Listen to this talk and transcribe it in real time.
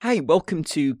Hi, welcome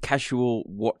to Casual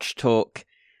Watch Talk.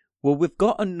 Well, we've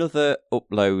got another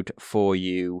upload for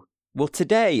you. Well,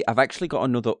 today I've actually got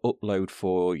another upload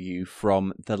for you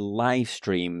from the live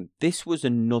stream. This was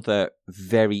another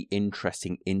very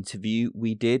interesting interview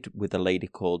we did with a lady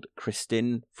called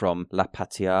Kristin from La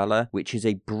Patiala, which is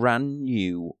a brand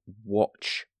new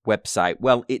watch website.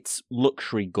 Well, it's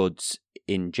luxury goods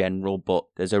in general, but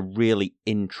there's a really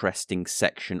interesting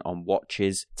section on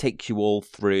watches. Takes you all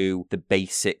through the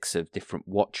basics of different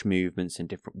watch movements and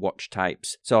different watch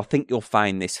types. So I think you'll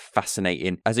find this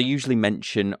fascinating. As I usually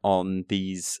mention on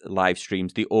these live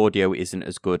streams, the audio isn't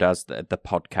as good as the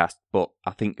podcast, but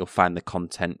I think you'll find the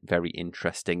content very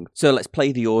interesting. So let's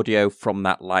play the audio from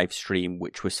that live stream,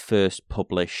 which was first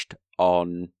published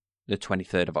on the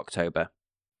 23rd of October.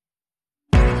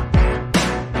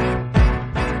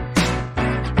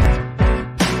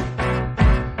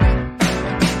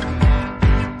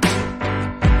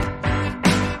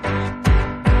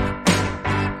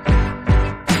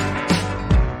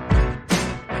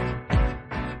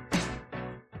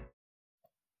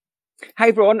 Hi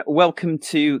everyone, welcome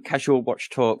to Casual Watch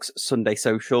Talks Sunday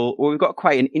Social. Well, we've got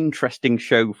quite an interesting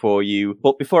show for you,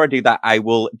 but before I do that, I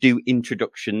will do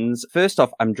introductions. First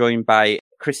off, I'm joined by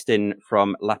Kristin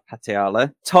from La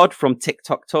Patiala, Todd from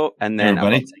TikTok Talk, and then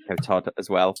I've got Seiko Todd as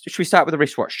well. Should we start with a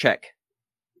wristwatch check?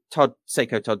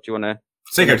 Seiko Todd, do you want to...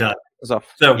 Seiko Todd.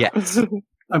 Off? So, yeah.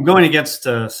 I'm going against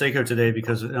Seiko today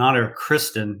because in honor of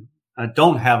Kristin, I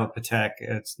don't have a Patek.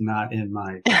 It's not in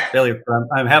my failure.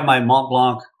 I have my Mont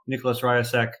Blanc Nicolas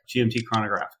Riasek GMT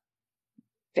chronograph.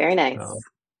 Very nice.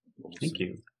 Thank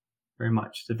you very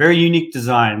much. It's a very unique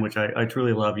design, which I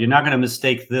truly love. You're not going to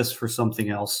mistake this for something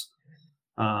else,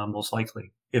 most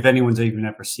likely, if anyone's even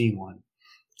ever seen one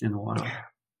in a while.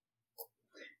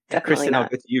 Kristin, I'll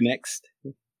go to you next.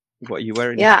 What are you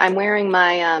wearing? Yeah, I'm wearing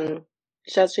my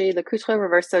Jaeger Le Coutret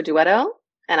Reverso Duetto,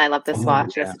 and I love this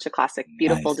watch. It's such a classic,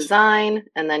 beautiful design,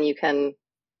 and then you can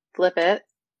flip it,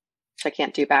 which I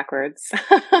can't do backwards.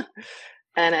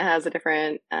 And it has a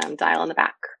different dial in the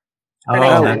back.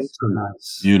 Oh, that's so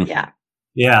nice. Beautiful.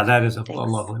 Yeah, that is a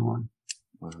lovely one.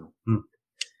 Wow.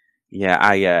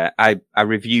 Yeah, I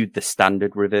reviewed the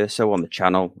standard Reverso on the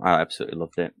channel. I absolutely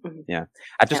loved it. Mm-hmm. Yeah,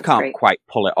 I just can't quite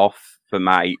pull it off for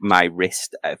my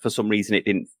wrist. For some reason, it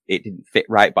didn't fit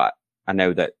right. But I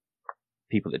know that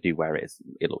people that do wear it,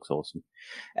 it looks awesome.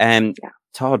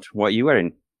 Todd, what are you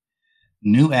wearing?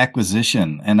 New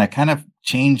acquisition, and I kind of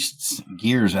changed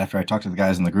gears after I talked to the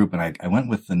guys in the group, and I went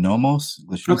with the Nomos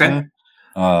Glashruta,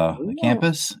 the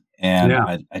Campus, and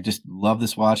I just love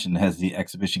this watch, and it has the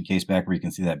exhibition case back where you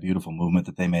can see that beautiful movement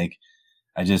that they make.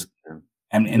 And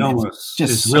Nomos it's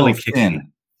just so really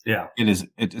thin. Yeah,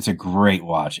 it's a great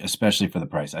watch, especially for the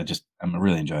price. I'm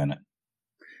really enjoying it.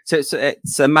 So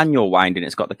it's a manual wind, and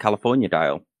it's got the California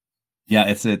dial. Yeah,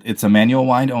 it's a manual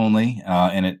wind only,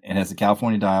 and it has the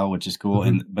California dial, which is cool.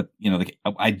 Mm-hmm. But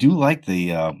I do like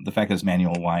the fact that it's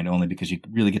manual wind only because you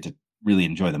really get to really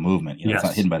enjoy the movement. It's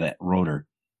not hidden by that rotor.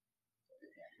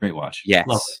 Great watch. Yes.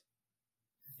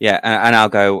 Yeah, and I'll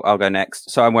go next.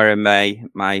 So I'm wearing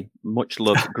my much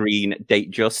loved green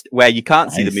Datejust, where you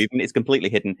can't see the movement; it's completely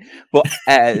hidden. But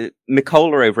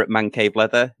Mikola over at Man Cave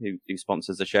Leather, who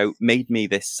sponsors the show, made me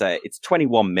this. It's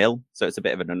 21 mil, so it's a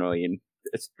bit of an annoying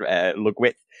lug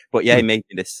width, but he made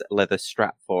me this leather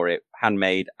strap for it,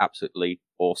 handmade, absolutely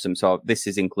awesome. So this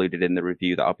is included in the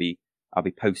review that I'll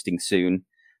be posting soon.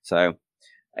 So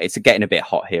it's getting a bit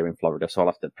hot here in Florida, so I'll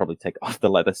have to probably take off the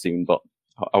leather soon, but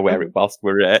I'll wear it whilst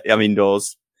I'm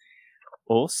indoors.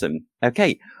 Awesome.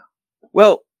 Okay,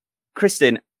 well,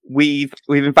 Kristin, we've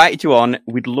invited you on.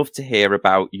 We'd love to hear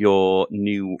about your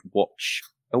new watch.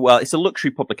 Well, it's a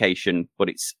luxury publication, but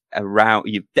it's around,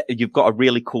 you've got a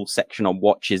really cool section on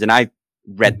watches, and I've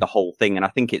read the whole thing, and I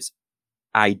think it's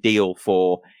ideal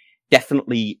for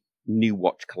definitely new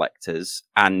watch collectors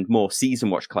and more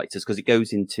seasoned watch collectors, because it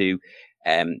goes into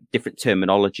different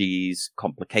terminologies,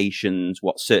 complications,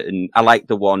 I like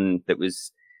the one that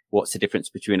was, what's the difference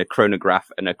between a chronograph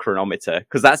and a chronometer?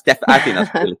 Because I think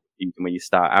that's really confusing when you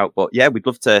start out. But yeah, we'd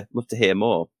love to hear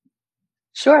more.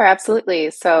 Sure, absolutely.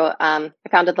 So I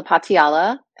founded La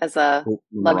Patiala as a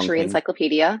luxury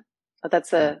encyclopedia.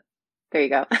 There you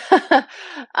go.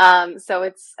 So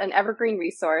it's an evergreen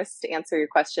resource to answer your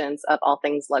questions of all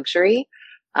things luxury.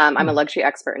 I'm a luxury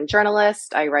expert and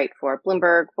journalist. I write for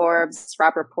Bloomberg, Forbes,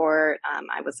 Robb Report.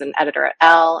 I was an editor at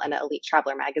Elle and at Elite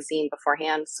Traveler magazine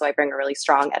beforehand, so I bring a really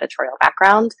strong editorial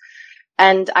background.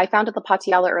 And I founded La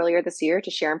Patiala earlier this year to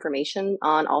share information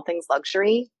on all things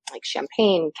luxury, like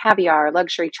champagne, caviar,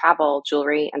 luxury travel,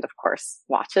 jewelry, and of course,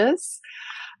 watches.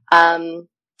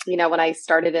 when I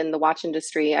started in the watch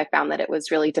industry, I found that it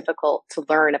was really difficult to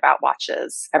learn about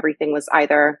watches. Everything was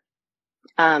either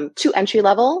too entry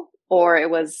level, or it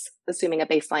was assuming a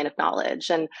baseline of knowledge.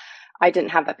 And I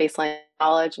didn't have that baseline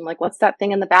knowledge. I'm like, what's that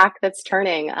thing in the back that's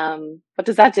turning? What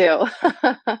does that do?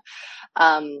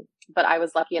 But I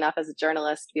was lucky enough as a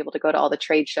journalist to be able to go to all the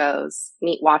trade shows,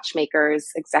 meet watchmakers,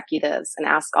 executives, and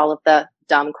ask all of the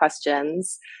dumb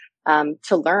questions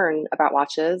to learn about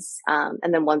watches.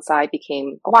 And then once I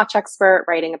became a watch expert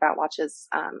writing about watches,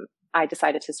 I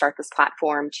decided to start this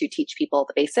platform to teach people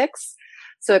the basics.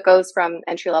 So it goes from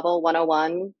entry level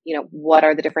 101, what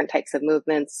are the different types of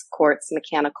movements, quartz,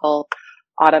 mechanical,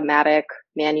 automatic,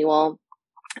 manual?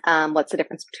 What's the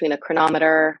difference between a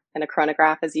chronometer and a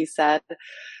chronograph, as you said?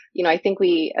 I think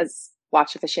we as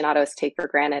watch aficionados take for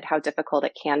granted how difficult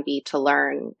it can be to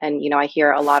learn. And, I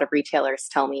hear a lot of retailers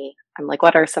tell me, I'm like,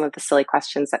 what are some of the silly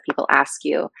questions that people ask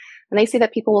you? And they say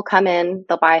that people will come in,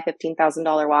 they'll buy a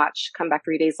 $15,000 watch, come back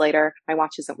 3 days later, my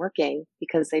watch isn't working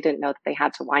because they didn't know that they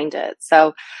had to wind it.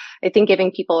 So I think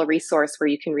giving people a resource where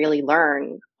you can really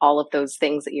learn all of those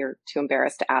things that you're too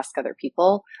embarrassed to ask other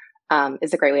people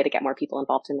is a great way to get more people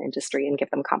involved in the industry and give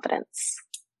them confidence.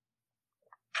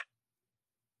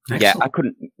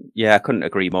 Excellent. I couldn't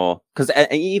agree more. Because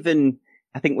even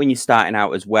I think when you're starting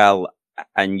out as well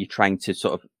and you're trying to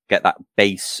sort of get that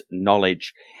base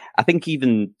knowledge, I think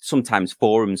even sometimes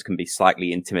forums can be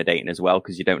slightly intimidating as well,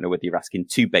 because you don't know whether you're asking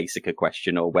too basic a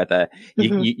question or whether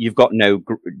you've got no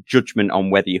judgment on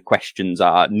whether your questions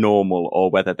are normal or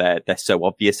whether they're so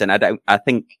obvious. And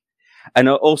and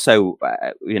also,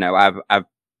 I've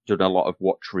done a lot of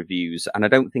watch reviews, and I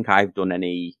don't think I've done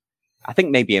any. I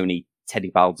think maybe only Teddy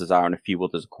Baldassar and a few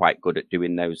others are quite good at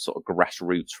doing those sort of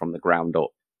grassroots from the ground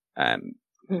up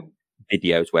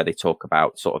videos where they talk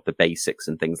about sort of the basics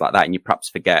and things like that. And you perhaps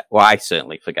forget, well, I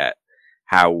certainly forget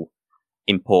how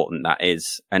important that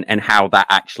is and how that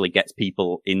actually gets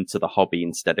people into the hobby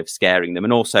instead of scaring them.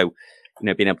 And also,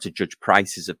 being able to judge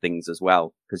prices of things as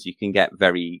well, because you can get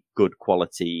very good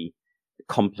quality,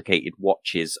 complicated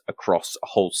watches across a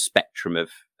whole spectrum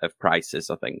of prices,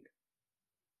 I think.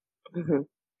 Mm-hmm.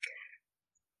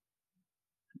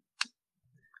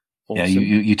 Yeah,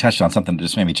 you touched on something that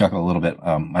just made me chuckle a little bit.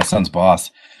 My son's boss,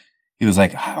 he was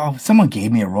like, "Oh, someone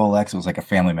gave me a Rolex. It was like a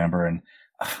family member, and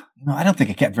I don't think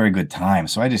it kept very good time,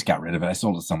 so I just got rid of it. I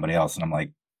sold it to somebody else." And I'm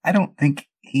like, I don't think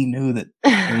he knew that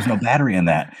there was no battery in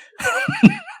that.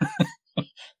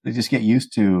 They just get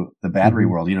used to the battery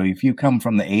world. If you come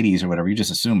from the 80s or whatever, you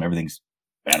just assume everything's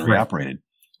battery operated.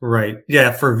 Right.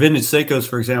 Yeah. For vintage Seikos,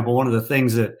 for example, one of the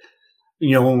things that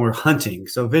when we're hunting.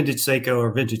 So vintage Seiko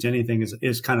or vintage anything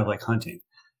is kind of like hunting.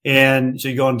 And so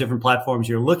you go on different platforms,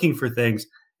 you're looking for things,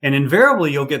 and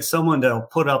invariably you'll get someone that'll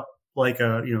put up like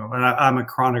and I'm a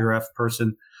chronograph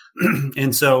person.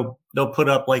 And so they'll put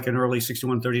up like an early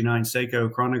 6139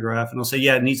 Seiko chronograph and they'll say,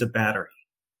 yeah, it needs a battery.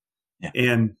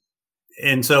 Yeah.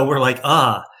 And so we're like,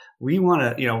 we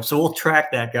want to, so we'll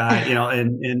track that guy,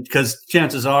 and because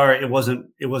chances are it wasn't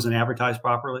advertised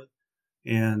properly.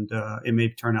 And it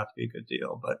may turn out to be a good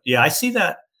deal. But yeah, I see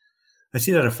that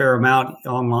a fair amount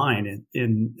online.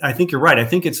 And I think you're right. I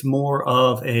think it's more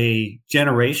of a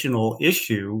generational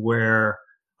issue where,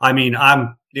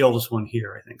 I'm the oldest one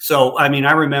here, I think. So, I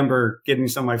remember getting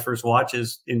some of my first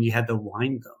watches and you had to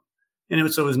wind them. And it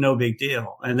was no big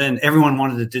deal. And then everyone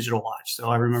wanted a digital watch. So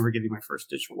I remember getting my first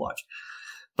digital watch.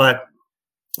 But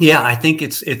yeah, I think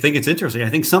it's interesting. I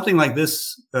think something like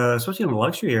this, especially in the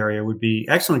luxury area, would be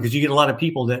excellent because you get a lot of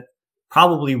people that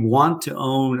probably want to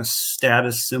own a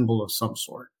status symbol of some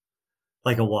sort,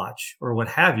 like a watch or what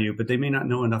have you, but they may not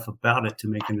know enough about it to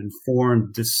make an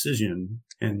informed decision.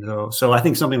 And so I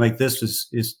think something like this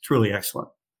is truly excellent.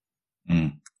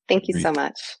 Thank you so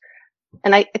much.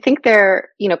 And I think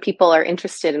people are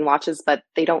interested in watches, but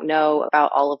they don't know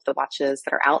about all of the watches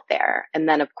that are out there. And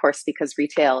then, of course, because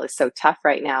retail is so tough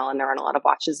right now and there aren't a lot of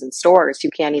watches in stores, you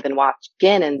can't even walk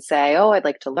in and say, oh, I'd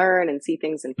like to learn and see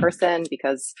things in person,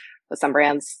 because with some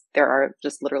brands, there are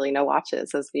just literally no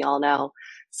watches, as we all know.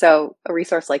 So a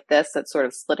resource like this that's sort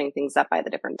of splitting things up by the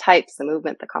different types, the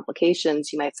movement, the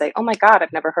complications, you might say, oh my God,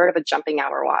 I've never heard of a jumping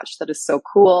hour watch. That is so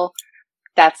cool.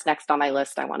 That's next on my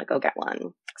list. I want to go get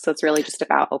one. So it's really just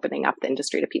about opening up the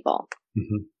industry to people.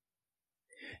 Mm-hmm.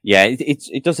 Yeah,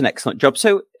 it does an excellent job.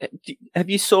 So have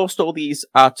you sourced all these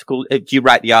articles? Do you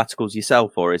write the articles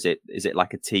yourself, or is it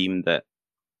like a team that?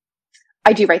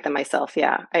 I do write them myself.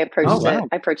 Yeah. I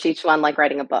approach each one like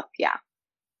writing a book. Yeah.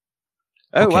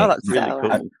 Oh, okay. Wow. That's really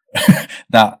cool.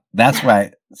 Now that's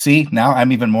why, see, now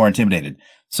I'm even more intimidated.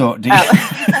 So do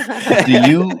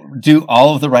you do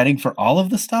all of the writing for all of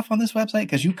the stuff on this website?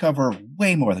 Because you cover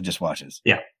way more than just watches.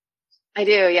 Yeah. I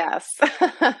do, yes.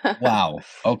 Wow.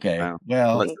 Okay. Wow.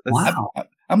 Well, wow.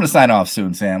 I'm going to sign off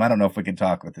soon, Sam. I don't know if we can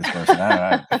talk with this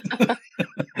person.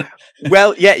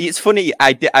 Well, yeah, it's funny.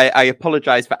 I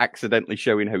apologize for accidentally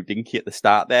showing Hodinkee at the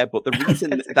start there, but the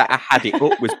reason that I had it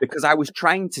up was because I was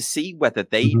trying to see whether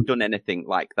they'd done anything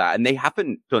like that, and they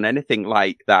haven't done anything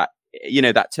like that. You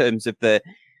know, that terms of the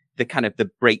kind of the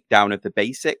breakdown of the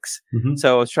basics.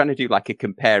 So I was trying to do like a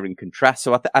compare and contrast.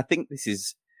 So I think this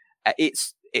is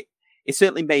it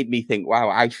certainly made me think, wow,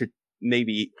 I should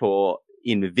maybe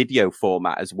in the video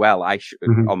format as well. I should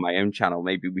on my own channel,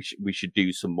 maybe we should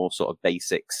do some more sort of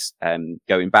basics,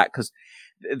 going back. Cause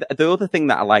the other thing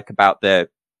that I like about the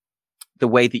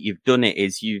way that you've done it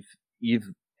is you've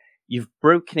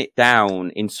broken it down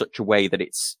in such a way that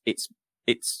it's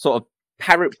sort of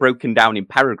broken down in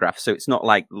paragraphs. So it's not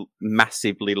like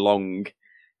massively long,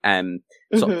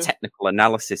 sort of technical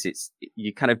analysis.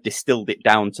 You kind of distilled it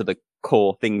down to the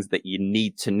core things that you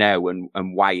need to know and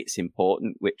why it's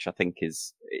important, which I think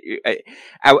is,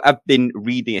 I've been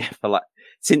reading it for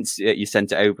since you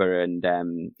sent it over, and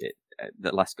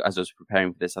as I was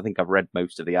preparing for this, I think I've read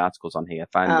most of the articles on here. I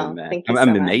found them.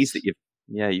 I'm amazed that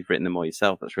you've written them all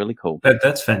yourself. That's really cool.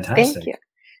 That's fantastic. Thank you.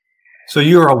 So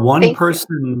you're a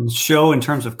one-person show in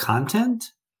terms of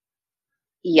content?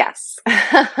 Yes.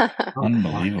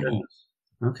 Unbelievable.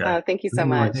 Okay. Thank you so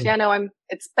much. Yeah, no,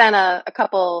 it's been a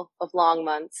couple of long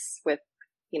months with,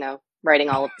 writing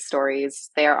all of the stories.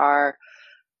 There are,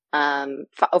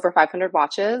 over 500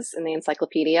 watches in the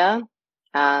encyclopedia,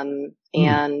 and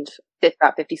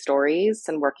about 50 stories,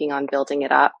 and working on building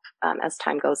it up, as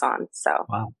time goes on. So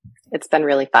it's been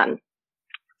really fun.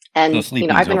 And,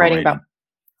 I've been writing about,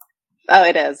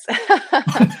 it is.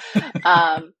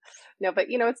 No, but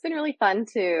it's been really fun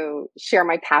to share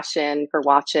my passion for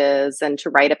watches and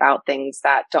to write about things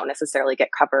that don't necessarily get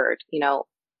covered.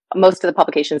 Most of the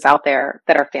publications out there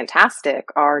that are fantastic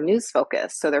are news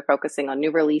focused. So they're focusing on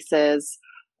new releases,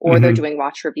 or they're doing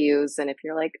watch reviews. And if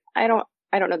you're like, I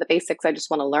don't know the basics, I just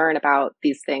want to learn about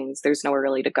these things, there's nowhere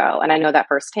really to go. And I know that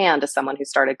firsthand as someone who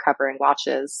started covering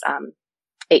watches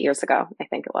 8 years ago, I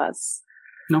think it was.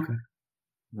 Okay.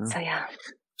 So yeah.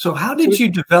 So how did you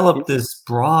develop this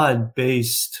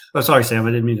broad-based... Oh, sorry, Sam, I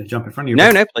didn't mean to jump in front of you.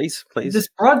 No, please. This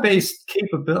broad-based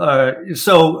capability...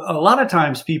 So a lot of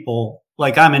times people...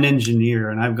 Like, I'm an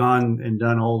engineer, and I've gone and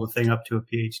done all the thing up to a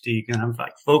PhD, and I'm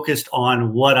like focused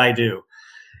on what I do.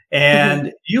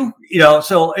 And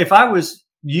so if I was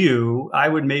you, I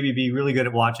would maybe be really good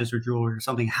at watches or jewelry or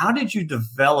something. How did you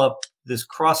develop this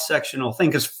cross-sectional thing?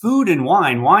 Because food and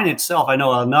wine itself, I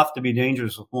know enough to be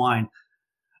dangerous with wine.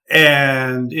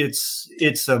 And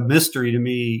it's a mystery to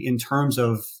me in terms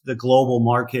of the global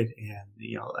market,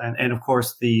 and of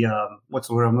course the what's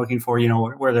the word I'm looking for?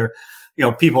 Where they're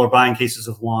people are buying cases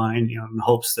of wine in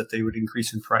hopes that they would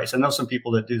increase in price. I know some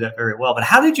people that do that very well. But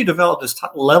how did you develop this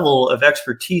level of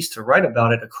expertise to write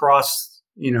about it across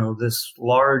this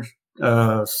large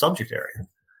subject area?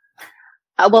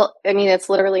 Well, I mean, it's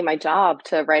literally my job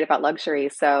to write about luxury.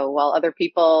 So while other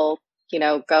people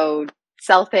go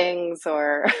sell things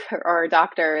or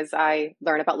doctors, I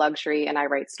learn about luxury and I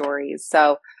write stories.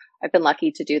 So I've been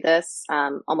lucky to do this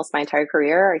almost my entire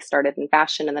career. I started in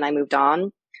fashion and then I moved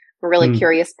on. I'm a really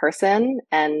curious person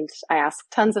and I ask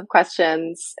tons of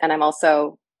questions. And I'm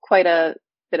also quite a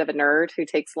bit of a nerd who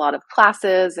takes a lot of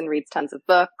classes and reads tons of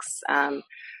books. I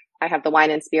have the Wine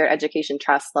and Spirit Education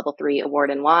Trust Level 3 Award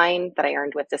in Wine that I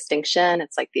earned with distinction.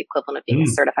 It's like the equivalent of being a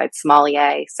certified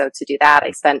sommelier. So to do that,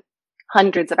 I spent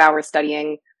hundreds of hours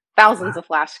studying, thousands of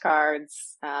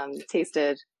flashcards,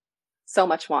 tasted so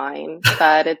much wine,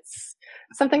 but it's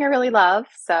something I really love.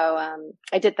 So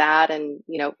I did that, and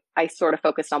I sort of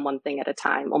focused on one thing at a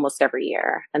time almost every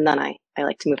year, and then I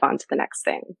like to move on to the next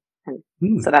thing,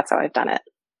 and so that's how I've done it.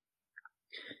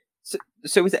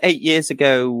 So was it 8 years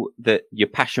ago that your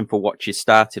passion for watches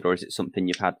started, or is it something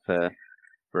you've had for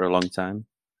a long time?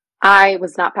 I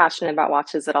was not passionate about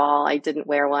watches at all. I didn't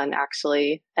wear one,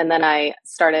 actually. And then I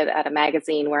started at a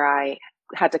magazine where I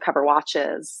had to cover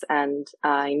watches. And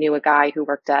I knew a guy who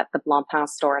worked at the Blancpain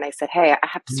store. And I said, hey, I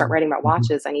have to start writing about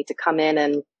watches. I need to come in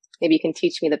and maybe you can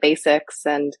teach me the basics.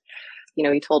 And,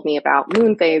 he told me about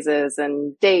moon phases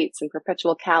and dates and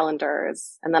perpetual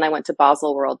calendars. And then I went to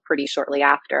Baselworld pretty shortly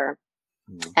after.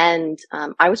 And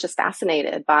I was just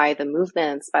fascinated by the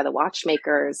movements, by the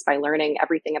watchmakers, by learning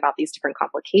everything about these different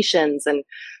complications. And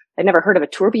I'd never heard of a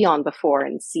tourbillon before,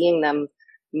 and seeing them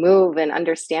move and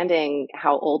understanding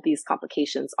how old these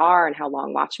complications are and how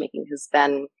long watchmaking has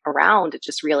been around, it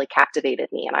just really captivated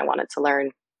me. And I wanted to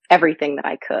learn everything that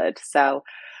I could. So,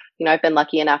 I've been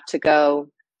lucky enough to go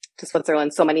to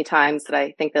Switzerland so many times that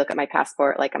I think they look at my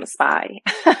passport like I'm a spy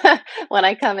when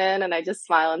I come in, and I just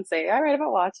smile and say, I write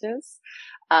about watches.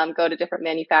 Go to different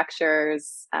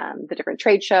manufacturers, the different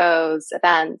trade shows,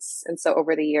 events. And so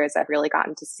over the years, I've really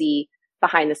gotten to see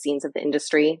behind the scenes of the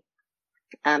industry.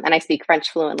 And I speak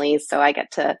French fluently, so I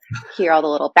get to hear all the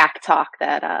little back talk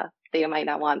that they might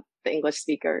not want the English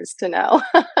speakers to know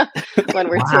when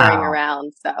we're touring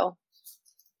around. So.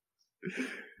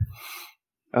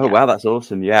 Oh, wow, that's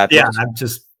awesome. Yeah.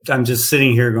 I'm just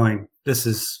sitting here going, this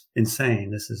is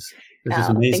insane. This is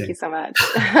amazing. Thank you so much.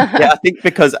 Yeah, I think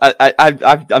because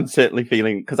I'm certainly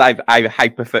feeling, because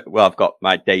I've got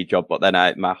my day job, but then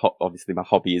obviously my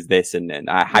hobby is this, and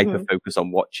I hyper focus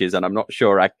on watches, and I'm not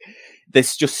sure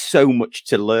there's just so much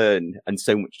to learn and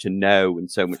so much to know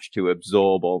and so much to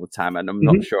absorb all the time, and I'm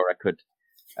not sure I could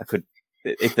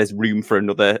if there's room for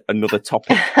another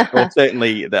topic, or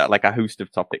certainly like a host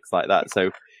of topics like that.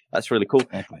 So that's really cool.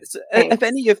 So, have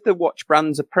any of the watch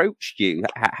brands approached you?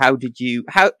 How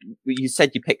you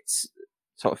said you picked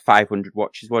sort of 500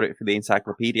 watches, for the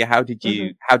encyclopedia? How did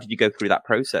you go through that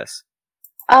process?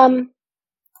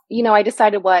 I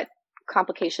decided what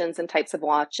complications and types of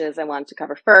watches I wanted to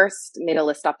cover first, made a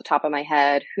list off the top of my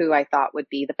head, who I thought would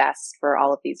be the best for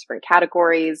all of these different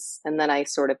categories. And then I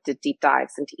sort of did deep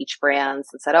dives into each brand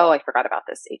and said, I forgot about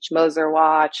this H. Moser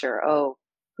watch, or,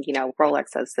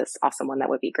 Rolex has this awesome one that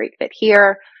would be great fit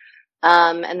here.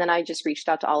 And then I just reached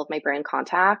out to all of my brand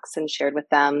contacts and shared with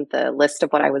them the list of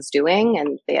what I was doing.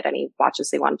 And if they had any watches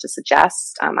they wanted to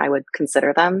suggest, I would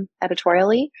consider them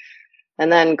editorially.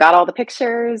 And then got all the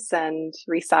pictures and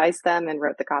resized them and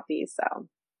wrote the copy. So,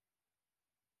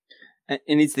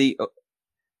 and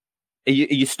are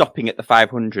you stopping at the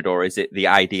 500, or is it the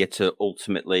idea to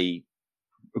ultimately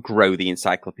grow the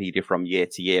encyclopedia from year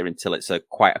to year until it's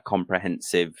quite a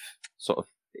comprehensive sort of?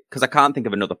 Because I can't think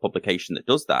of another publication that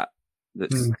does that.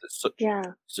 That's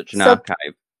such an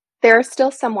archive. There are still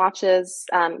some watches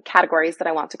categories that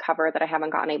I want to cover that I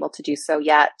haven't gotten able to do so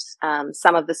yet.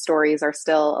 Some of the stories are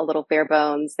still a little bare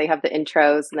bones. They have the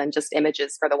intros and then just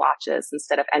images for the watches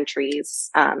instead of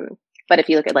entries. But if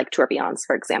you look at like tourbillons,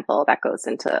 for example, that goes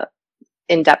into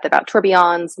in depth about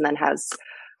tourbillons and then has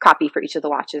copy for each of the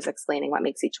watches explaining what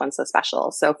makes each one so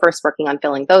special. So first working on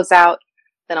filling those out.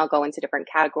 Then I'll go into different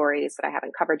categories that I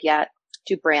haven't covered yet.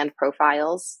 Do brand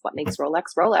profiles. What makes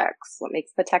Rolex Rolex? What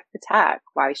makes Patek Patek?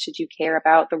 Why should you care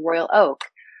about the Royal Oak?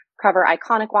 Cover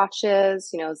iconic watches,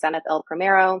 Zenith El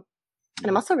Primero. And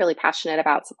I'm also really passionate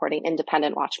about supporting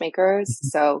independent watchmakers.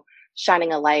 So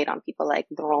shining a light on people like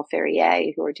Laurent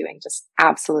Ferrier, who are doing just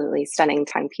absolutely stunning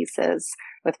timepieces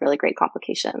with really great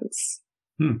complications.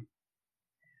 Yeah,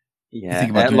 you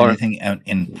think about doing anything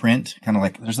in print, kind of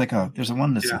like there's a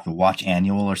one that's like the watch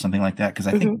annual or something like that, because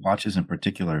I think watches in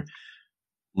particular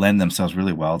lend themselves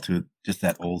really well to just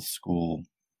that old school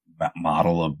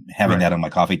model of having that on my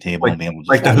coffee table and being able to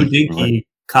like the Hodinkee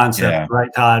concept, right,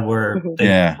 Todd? Where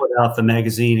they put out the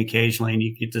magazine occasionally, and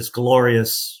you get this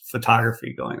glorious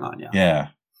photography going on.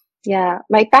 Yeah.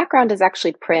 My background is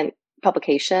actually print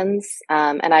publications,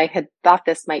 and I had thought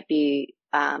this might be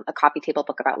a coffee table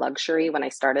book about luxury when I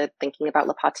started thinking about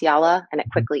La Patiala, and it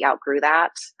quickly outgrew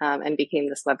that and became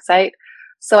this website.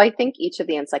 So I think each of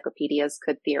the encyclopedias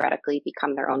could theoretically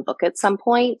become their own book at some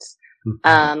point,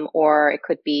 or it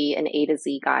could be an A to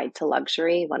Z guide to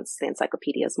luxury once the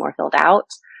encyclopedia is more filled out.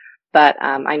 But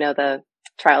I know the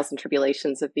trials and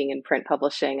tribulations of being in print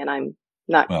publishing, and I'm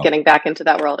not getting back into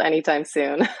that world anytime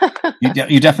soon.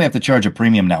 You definitely have to charge a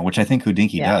premium now, which I think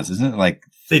Hodinkee does, isn't it? Like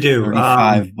they do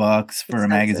 $35 for a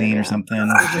magazine or something.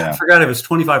 I forgot if it was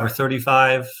 25 or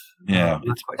 35. Yeah,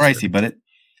 it's pricey, but it.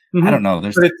 I don't know.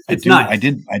 It's nice.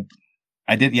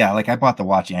 I did. Yeah, like I bought the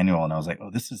watch annual, and I was like, oh,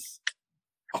 this is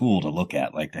cool to look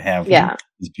at. Like to have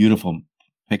these beautiful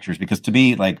pictures, because to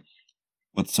me, like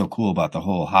what's so cool about the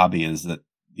whole hobby is that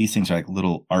these things are like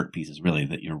little art pieces, really,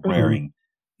 that you're wearing.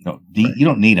 You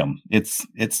don't need them.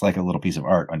 It's like a little piece of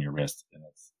art on your wrist. And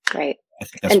right. I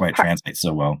think that's why it translates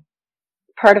so well.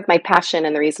 Part of my passion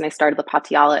and the reason I started La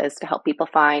Patiala is to help people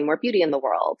find more beauty in the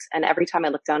world. And every time I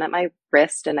look down at my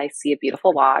wrist and I see a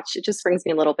beautiful watch, it just brings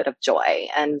me a little bit of joy.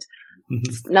 And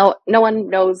no one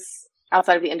knows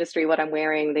outside of the industry what I'm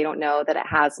wearing. They don't know that it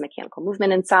has mechanical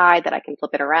movement inside, that I can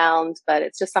flip it around, but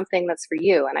it's just something that's for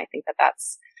you. And I think that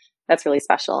that's really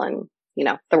special. And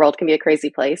the world can be a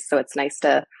crazy place. So it's nice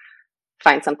to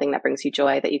find something that brings you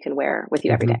joy that you can wear with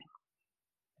you every day.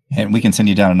 And we can send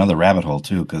you down another rabbit hole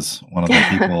too, because one of the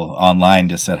people online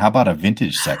just said, how about a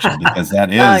vintage section? Because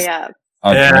that is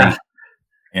a great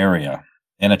area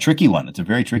and a tricky one. It's a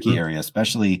very tricky area,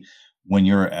 especially when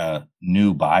you're a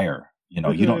new buyer, you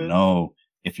know, you don't know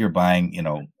if you're buying, you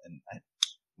know,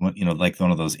 like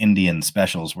one of those Indian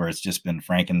specials where it's just been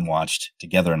Franken-watched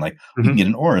together and like, you can get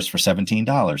an Oris for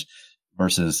 $17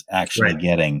 versus actually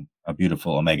getting a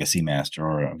beautiful Omega Seamaster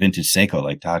or a vintage Seiko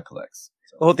like Todd collects.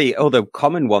 Or the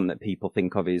common one that people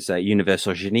think of is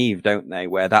Universal Genève, don't they?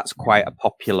 Where that's quite a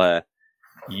popular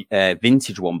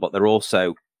vintage one, but they're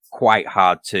also quite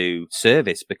hard to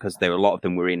service because a lot of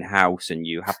them were in house, and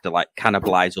you have to like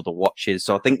cannibalize other watches.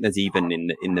 So I think there's even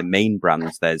in the main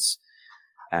brands, there's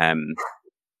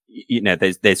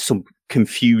there's some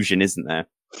confusion, isn't there?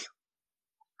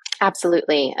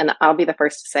 Absolutely. And I'll be the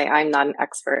first to say I'm not an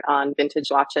expert on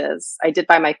vintage watches. I did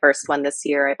buy my first one this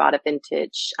year. I bought a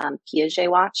vintage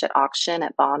Piaget watch at auction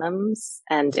at Bonhams.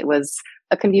 And it was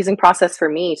a confusing process for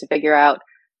me to figure out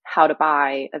how to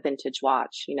buy a vintage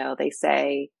watch. You know, they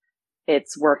say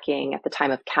it's working at the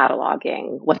time of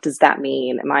cataloging. What does that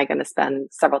mean? Am I going to spend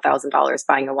several $1,000s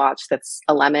buying a watch that's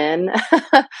a lemon?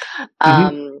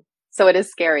 So it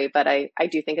is scary, but I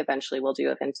do think eventually I'll do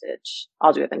a vintage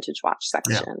watch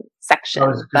section. I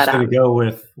was just going to go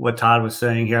with what Todd was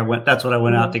saying here. That's what I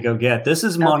went out to go get. This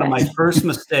is one of my first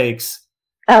mistakes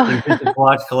in vintage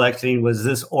watch collecting was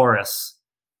this Oris.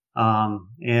 Tell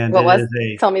me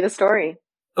the story.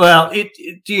 Well, it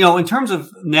in terms of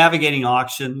navigating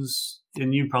auctions,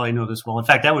 and you probably know this well. In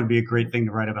fact, that would be a great thing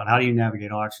to write about. How do you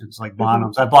navigate auctions like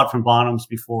Bonhams? I bought from Bonhams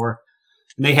before.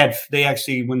 And they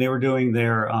actually, when they were doing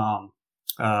their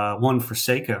one for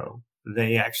Seiko,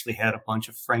 they actually had a bunch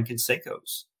of Franken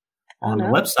Seikos on the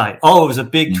website. Oh, it was a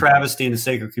big travesty in the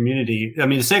Seiko community. I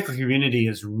mean, the Seiko community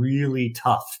is really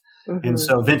tough. And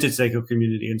so vintage Seiko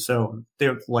community. And so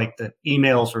they're like the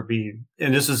emails were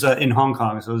and this is in Hong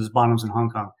Kong. So this is Bonhams in Hong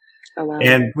Kong. Oh, wow.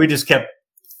 And we just kept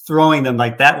throwing them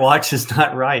like, that watch is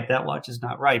not right. That watch is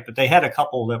not right. But they had a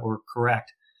couple that were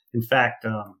correct. In fact,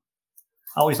 I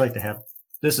always like to have,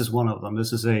 this is one of them.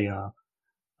 This is a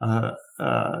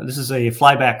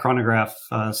flyback chronograph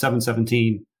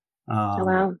 717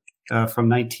 from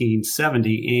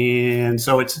 1970, and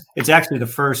so it's actually the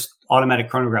first automatic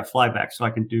chronograph flyback. So I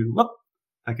can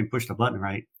push the button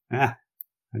right. I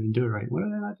didn't do it right. What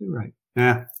did I not do right?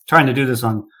 Trying to do this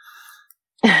on.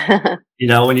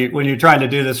 when you're trying to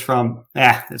do this from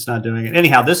it's not doing it.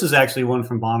 Anyhow, this is actually one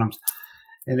from Bonhams,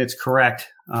 and it's correct.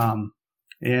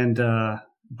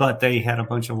 But they had a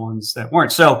bunch of ones that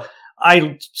weren't. So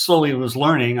I slowly was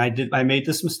learning. I made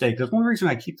this mistake. There's one reason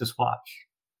I keep this watch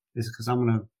is because I'm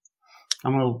going to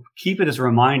keep it as a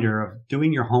reminder of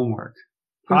doing your homework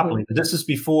properly. But this is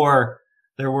before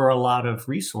there were a lot of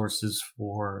resources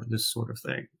for this sort of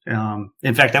thing.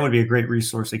 In fact, that would be a great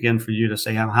resource again for you to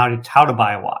say how to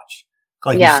buy a watch.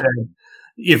 Like you said,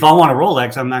 if I want a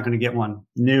Rolex, I'm not going to get one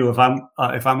new. If I'm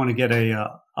going to get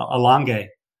a Lange,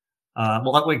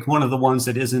 like one of the ones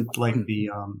that isn't like the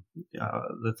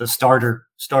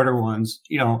starter ones,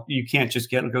 you can't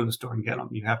just go to the store and get them.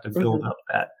 You have to build up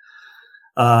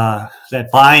that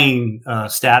buying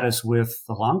status with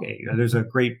the Lange. There's a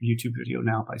great YouTube video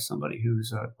now by somebody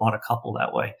who's bought a couple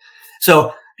that way.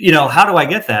 So, how do I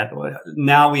get that?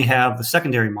 Now we have the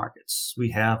secondary markets.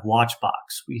 We have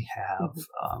Watchbox. We have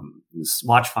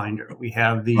Watchfinder. We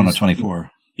have these Chrono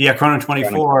 24. Yeah, Chrono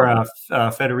 24.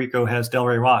 Federico has Del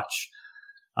Rey Watch,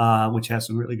 which has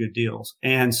some really good deals.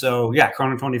 And so,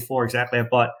 Chrono 24, exactly. I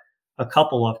bought a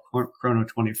couple of Chrono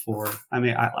 24. I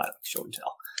mean, I like show and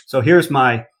tell. So here's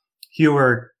my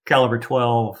Heuer Caliber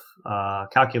 12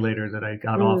 calculator that I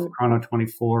got off Chrono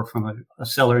 24 from a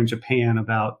seller in Japan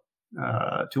about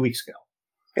 2 weeks ago.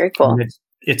 Very cool. And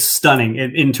it's stunning.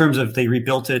 In terms of they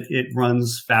rebuilt it, it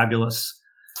runs fabulous.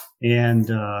 And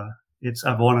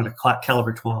I've wanted a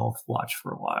Caliber 12 watch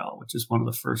for a while, which is one of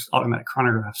the first automatic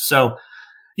chronographs. So,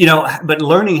 but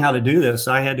learning how to do this,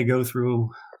 I had to go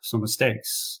through some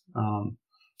mistakes.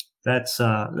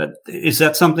 Is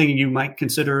that something you might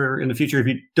consider in the future if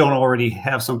you don't already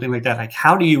have something like that? Like,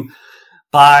 how do you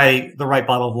buy the right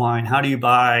bottle of wine? How do you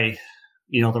buy,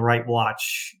 the right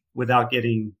watch without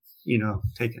getting,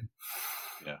 taken?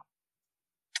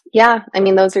 Yeah. I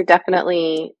mean, those are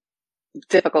definitely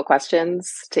difficult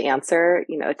questions to answer.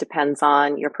 It depends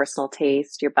on your personal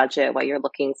taste, your budget, what you're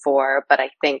looking for. But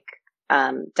I think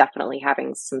definitely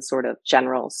having some sort of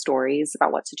general stories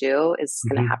about what to do is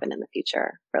going to happen in the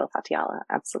future for La Patiala.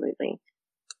 Absolutely.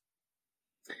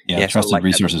 Yeah, trusted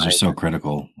resources are so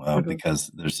critical because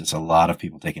there's just a lot of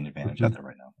people taking advantage out there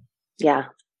right now. Yeah.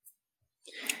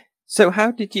 So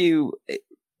how did you...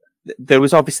 There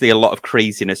was obviously a lot of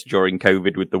craziness during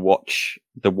COVID with the watch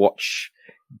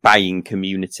buying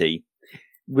community.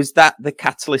 was that the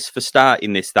catalyst for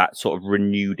starting this, that sort of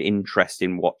renewed interest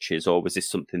in watches, or was this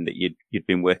something that you'd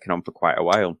been working on for quite a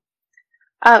while?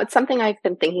 It's something I've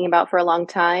been thinking about for a long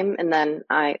time. And then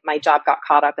my job got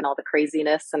caught up in all the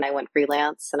craziness and I went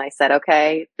freelance and I said,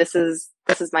 okay, this is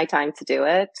my time to do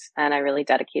it. And I really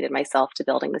dedicated myself to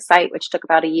building the site, which took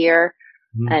about a year,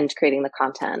 and creating the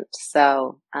content.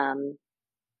 So,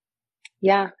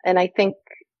 yeah. And I think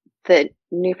that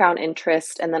newfound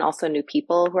interest and then also new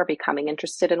people who are becoming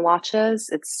interested in watches.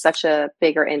 It's such a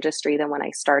bigger industry than when I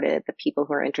started. The people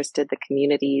who are interested, the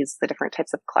communities, the different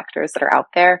types of collectors that are out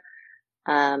there.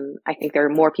 I think there are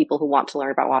more people who want to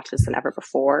learn about watches than ever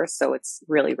before. So it's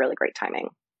really, really great timing.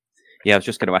 Yeah, I was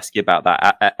just going to ask you about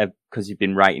that because you've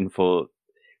been writing for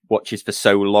watches for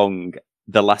so long.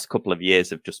 The last couple of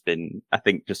years have just been, I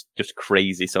think, just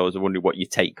crazy. So I was wondering what your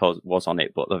take was on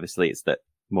it. But obviously, it's that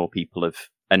more people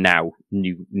are now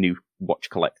new watch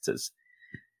collectors.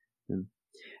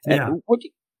 Yeah.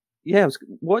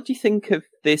 What do you think of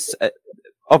this?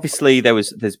 Obviously,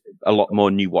 there's a lot more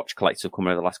new watch collectors have come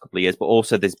over the last couple of years, but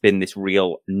also there's been this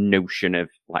real notion of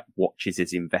like watches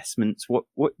as investments. What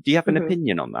do you have an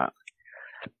opinion on that?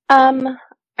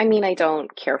 I mean, I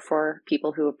don't care for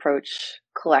people who approach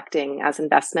collecting as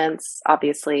investments.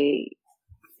 Obviously,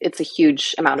 it's a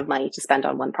huge amount of money to spend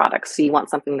on one product. So you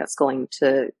want something that's going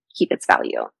to keep its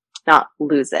value, not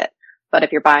lose it. But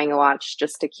if you're buying a watch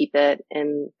just to keep it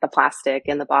in the plastic,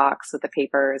 in the box with the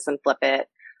papers and flip it,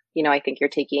 you know, I think you're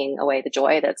taking away the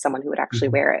joy that someone who would actually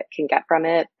wear it can get from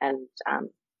it. And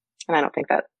I don't think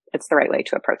that it's the right way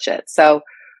to approach it. So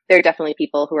there are definitely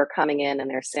people who are coming in and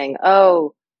they're saying,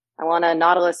 oh, I want a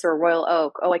Nautilus or a Royal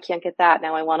Oak. Oh, I can't get that.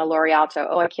 Now I want a L'Orealto.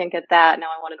 Oh, I can't get that. Now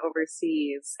I want an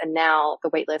overseas. And now the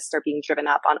wait lists are being driven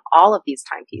up on all of these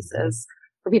timepieces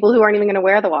for people who aren't even going to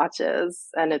wear the watches.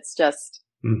 And it's just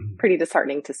pretty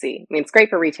disheartening to see. I mean, it's great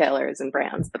for retailers and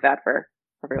brands, but bad for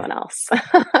everyone else.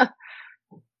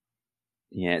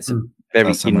 Yeah, it's a very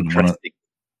interesting.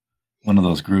 One of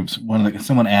those groups.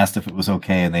 Someone asked if it was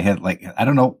okay, and they had I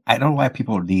don't know why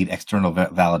people need external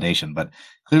validation, but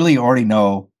clearly you already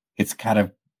know it's kind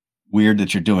of weird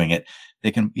that you're doing it.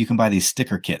 You can buy these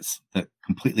sticker kits that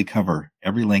completely cover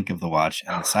every link of the watch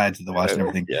and the sides of the watch and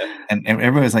everything. Yeah. And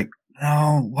everybody's like,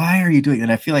 no, why are you doing it?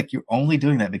 And I feel like you're only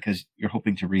doing that because you're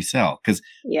hoping to resell, because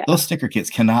those sticker kits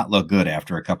cannot look good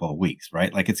after a couple of weeks,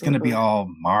 right? Like it's going to be all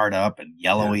marred up and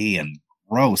yellowy and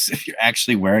gross if you're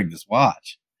actually wearing this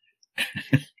watch.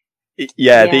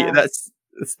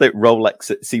 That's the Rolex.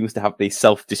 It seems to have the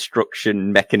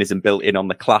self-destruction mechanism built in on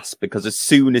the clasp, because as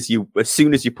soon as you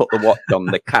put the watch on,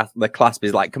 the clasp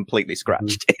is like completely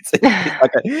scratched.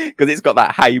 Because it's got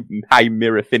that high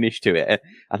mirror finish to it.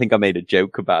 I think I made a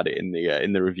joke about it in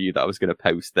the review that I was going to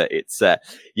post, that it's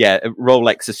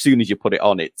Rolex. As soon as you put it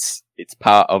on, it's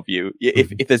part of you.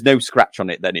 If there's no scratch on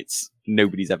it, then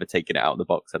nobody's ever taken it out of the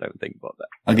box, I don't think. But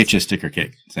I'll get you a sticker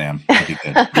kit, Sam. That'd be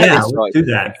good. Yeah, we'll do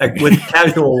that with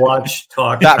casual watch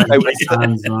talk. We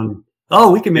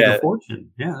can make a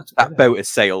fortune. Yeah, that boat has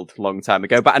sailed a long time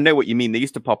ago. But I know what you mean. They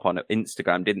used to pop on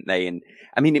Instagram, didn't they? And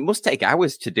I mean, it must take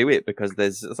hours to do it, because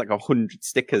there's like 100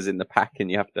 stickers in the pack,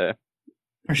 and you have to.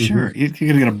 For sure, you're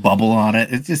gonna get a bubble on it.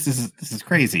 It's just this is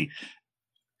crazy.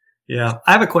 Yeah,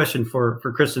 I have a question for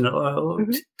Kristen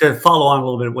to follow on a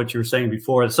little bit of what you were saying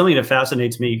before. It's something that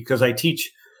fascinates me because I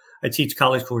teach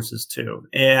college courses too,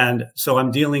 and so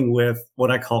I'm dealing with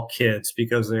what I call kids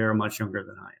because they are much younger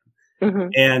than I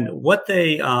am, and what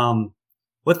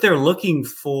they're looking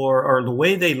for, or the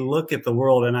way they look at the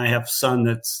world. And I have a son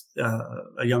that's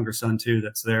a younger son too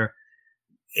that's there,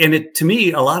 and to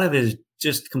me, a lot of it is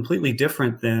just completely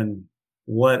different than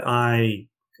what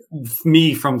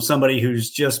me from somebody who's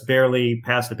just barely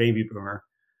past the baby boomer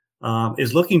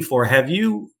is looking for. Have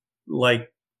you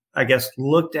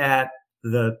looked at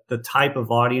the type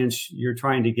of audience you're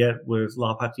trying to get with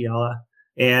La Patiala?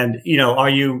 And, are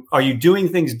you doing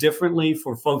things differently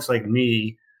for folks like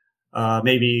me?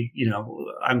 Maybe,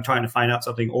 I'm trying to find out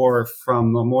something, or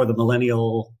from more the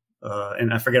millennial,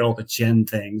 and I forget all the gen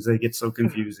things. They get so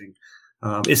confusing.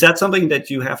 Is that something that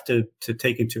you have to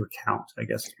take into account, I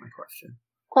guess is my question.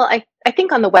 Well, I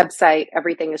think on the website,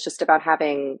 everything is just about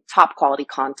having top quality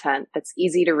content that's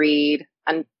easy to read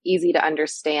and easy to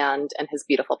understand and has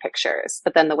beautiful pictures.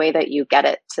 But then the way that you get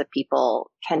it to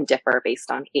people can differ based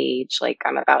on age. Like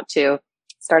I'm about to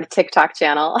start a TikTok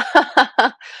channel,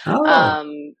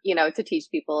 to teach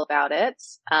people about it.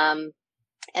 And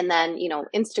then,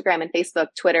 Instagram and Facebook,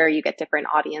 Twitter, you get different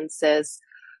audiences.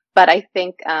 But I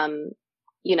think, a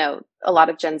lot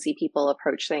of Gen Z people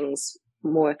approach things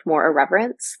with more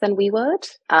irreverence than we would.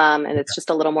 And it's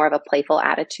just a little more of a playful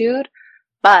attitude.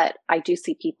 But I do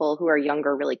see people who are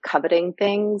younger really coveting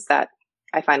things that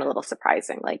I find a little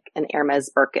surprising, like an Hermes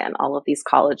Birkin. All of these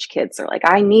college kids are like,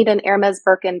 I need an Hermes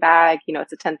Birkin bag. You know,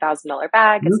 it's a $10,000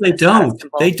 bag. No, they don't.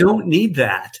 They don't need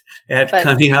that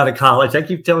coming out of college. I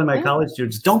keep telling my college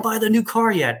students, don't buy the new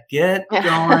car yet. Get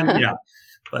going. Yeah.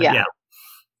 But yeah.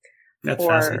 That's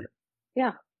fascinating.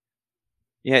 Yeah.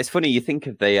 Yeah, it's funny. You think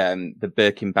of the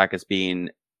Birkin bag as being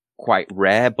quite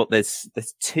rare, but there's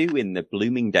two in the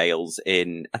Bloomingdale's.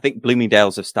 I think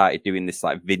Bloomingdale's have started doing this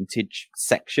like vintage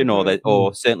section,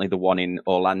 or certainly the one in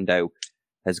Orlando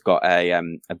has got a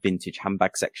vintage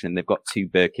handbag section, and they've got two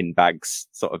Birkin bags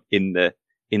sort of in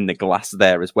the glass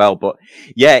there as well. But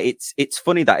yeah, it's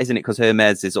funny that, isn't it? Because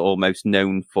Hermes is almost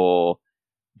known for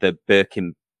the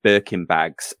Birkin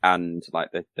bags and like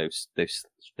those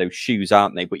shoes,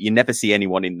 aren't they? But you never see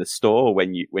anyone in the store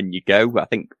when you go. I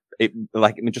think it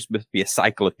just must be a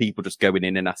cycle of people just going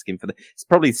in and asking for it's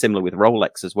probably similar with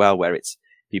Rolex as well, where it's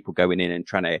people going in and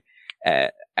trying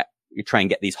to you try and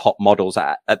get these hot models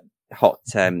at hot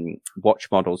watch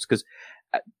models. Because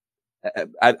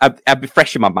I've been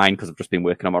fresh in my mind because I've just been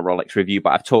working on my Rolex review,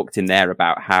 but I've talked in there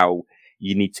about how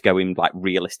you need to go in like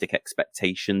realistic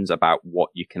expectations about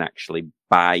what you can actually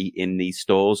buy in these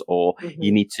stores, or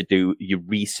you need to do your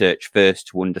research first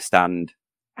to understand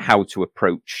how to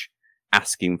approach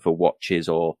asking for watches,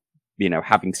 or, you know,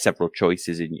 having several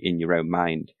choices in your own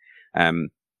mind.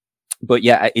 But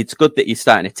yeah, it's good that you're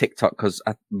starting a TikTok, because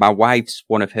my wife's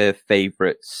one of her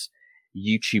favorites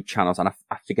YouTube channels, and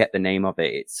I forget the name of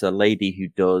it. It's a lady who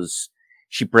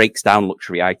she breaks down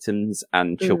luxury items,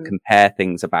 and she'll compare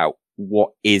things about what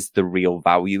is the real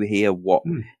value here, what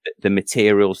the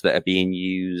materials that are being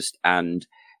used, and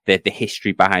the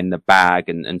history behind the bag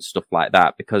and stuff like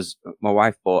that. Because my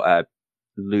wife bought a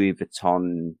Louis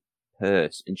Vuitton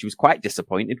purse and she was quite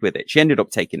disappointed with it. She ended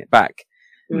up taking it back,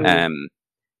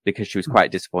 because she was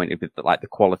quite disappointed with the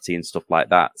quality and stuff like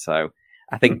that. So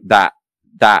I think that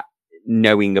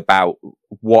knowing about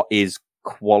what is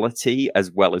quality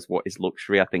as well as what is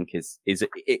luxury, I think it's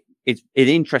an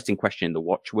interesting question in the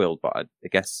watch world, but I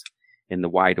guess in the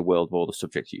wider world of all the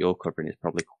subjects that you're covering is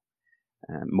probably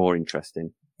more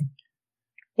interesting.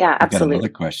 Yeah, absolutely. I've got another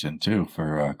question too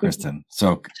for Kristen.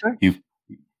 So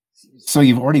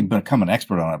you've already become an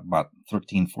expert on about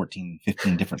 13, 14,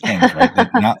 15 different things, right?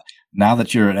 now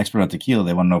that you're an expert on tequila,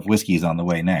 they want to know if whiskey is on the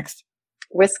way next.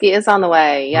 Whiskey is on the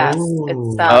way. Yes.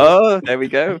 It's, there we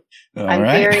go.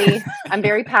 I'm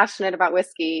very passionate about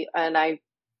whiskey, and I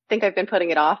think I've been putting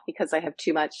it off because I have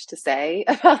too much to say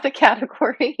about the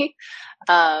category.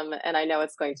 And I know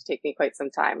it's going to take me quite some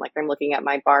time. Like, I'm looking at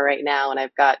my bar right now, and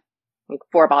I've got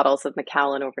 4 bottles of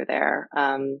Macallan over there.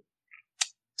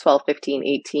 12, 15,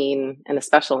 18, and a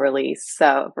special release.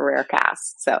 So a rare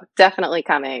cast. So definitely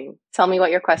coming. Tell me what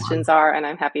your questions are, and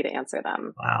I'm happy to answer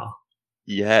them. Wow.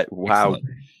 Yeah. Wow. Excellent.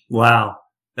 Wow.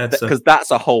 Because that's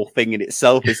a whole thing in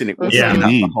itself, isn't it? Yeah.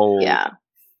 That's a whole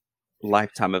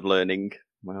lifetime of learning.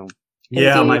 Wow.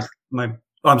 Yeah.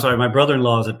 I'm sorry. My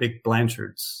brother-in-law is a big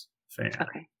Blanchard's fan.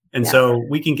 Okay. And so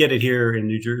we can get it here in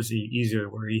New Jersey easier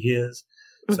where he is.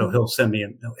 So he'll send me a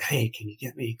note. Hey, can you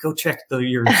get me? Go check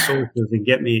your sources and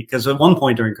get me. Because at one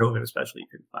point during COVID, especially, you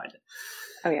couldn't find it.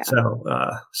 Oh yeah.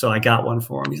 So I got one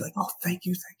for him. He's like, "Oh, thank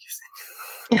you."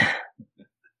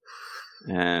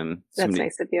 That's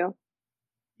nice of you.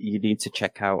 You need to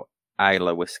check out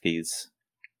Islay Whiskies.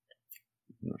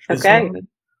 Okay.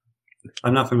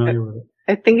 I'm not familiar with it.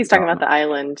 I think he's talking about the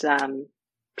island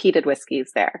peated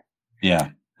whiskeys there.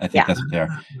 Yeah. I think that's what they are.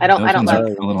 I don't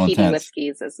love peaty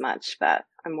whiskeys as much, but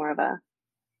I'm more of a.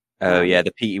 Oh yeah,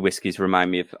 the peaty whiskies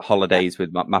remind me of holidays with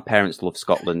my parents. Love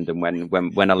Scotland, and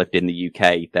when I lived in the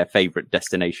UK, their favourite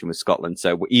destination was Scotland.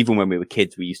 So even when we were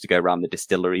kids, we used to go around the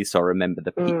distilleries. So I remember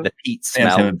the peat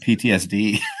smell. Having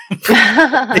PTSD.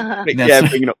 Yeah,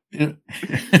 bringing up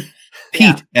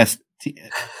peat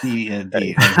STD.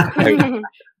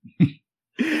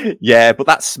 Yeah, but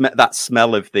that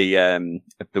smell of the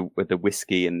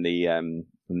whiskey and and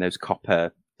those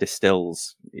copper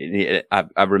distills,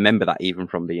 I remember that even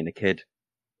from being a kid.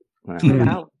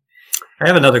 Wow. I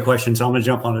have another question, so I'm going to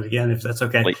jump on it again, if that's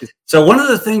okay. Please. So one of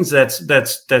the things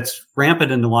that's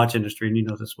rampant in the watch industry, and you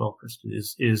know this well, Kristen,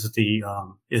 is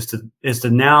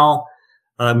the now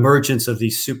emergence of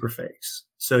these super fakes.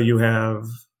 So you have,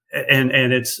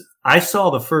 and I saw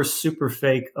the first super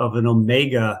fake of an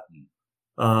Omega.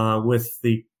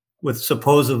 With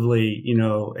supposedly,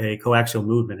 a coaxial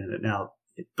movement in it now,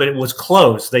 but it was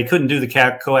closed. They couldn't do the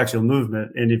coaxial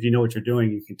movement. And if you know what you're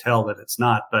doing, you can tell that it's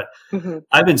not, but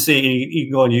I've been seeing, you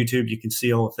can go on YouTube, you can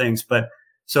see all the things, but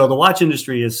So the watch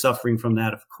industry is suffering from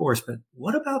that, of course. But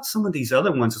what about some of these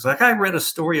other ones? It's like I read a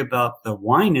story about the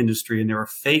wine industry, and there were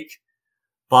fake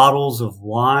bottles of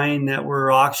wine that were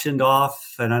auctioned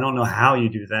off. And I don't know how you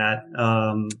do that,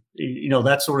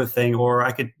 that sort of thing. Or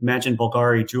I could imagine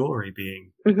Bulgari jewelry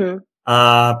being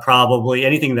probably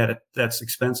anything that's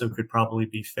expensive could probably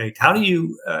be faked. How do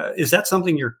you? Is that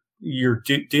something you're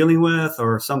dealing with,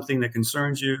 or something that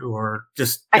concerns you, or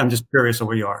just I'm just curious of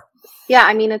where you are. Yeah,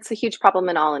 I mean, it's a huge problem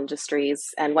in all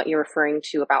industries. And what you're referring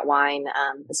to about wine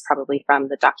is probably from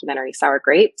the documentary Sour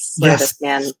Grapes, where this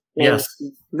man named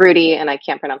Rudy, and I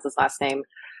can't pronounce his last name,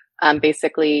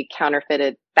 basically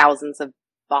counterfeited thousands of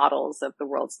bottles of the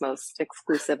world's most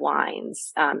exclusive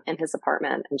wines in his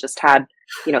apartment, and just had,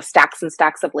 stacks and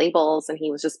stacks of labels. And he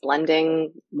was just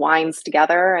blending wines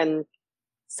together and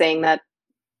saying that.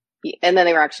 And then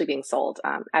they were actually being sold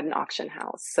at an auction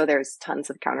house. So there's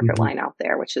tons of counterfeit wine out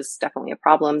there, which is definitely a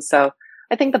problem. So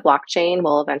I think the blockchain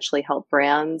will eventually help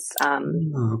brands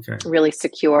really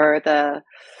secure the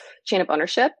chain of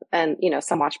ownership. And,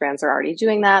 some watch brands are already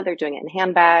doing that. They're doing it in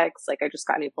handbags. Like I just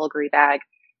got a new Bulgari bag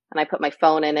and I put my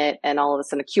phone in it, and all of a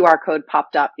sudden a QR code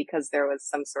popped up because there was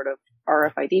some sort of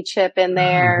RFID chip in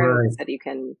there. Right. That you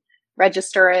can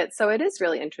register it. So it is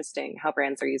really interesting how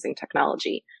brands are using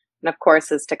technology. And of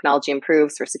course, as technology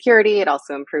improves for security, it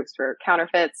also improves for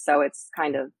counterfeits. So it's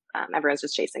kind of, everyone's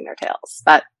just chasing their tails.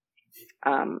 But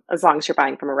as long as you're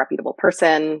buying from a reputable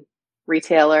person,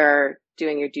 retailer,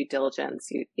 doing your due diligence,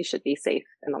 you should be safe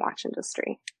in the watch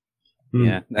industry.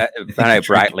 Yeah. I know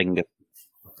Breitling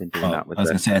have been doing that with I was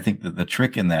going to say, I think that the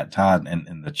trick in that, Todd,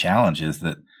 and the challenge is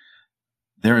that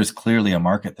there is clearly a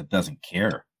market that doesn't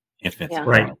care if it's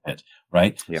counterfeit,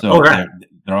 right? Yep. So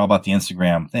they're all about the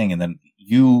Instagram thing. And then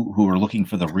you who are looking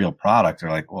for the real product are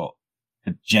like, well,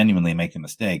 could genuinely make a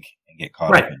mistake and get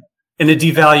caught up in it. And it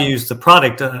devalues the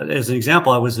product. As an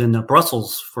example, I was in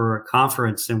Brussels for a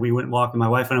conference, and we went walking, my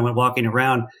wife and I went walking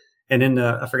around, and in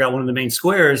I forgot one of the main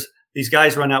squares, these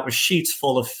guys run out with sheets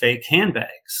full of fake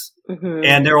handbags.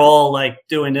 And they're all like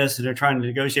doing this, and they're trying to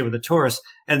negotiate with the tourists.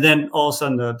 And then all of a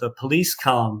sudden the police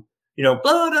come, blah,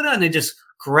 blah, blah, and they just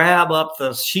grab up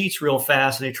the sheets real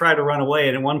fast, and they try to run away.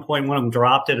 And at one point, one of them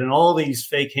dropped it, and all these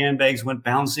fake handbags went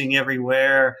bouncing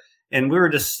everywhere. And we were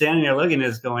just standing there looking at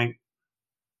this going,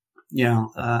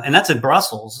 and that's in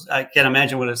Brussels. I can't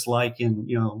imagine what it's like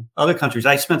in, other countries.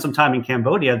 I spent some time in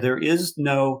Cambodia. There is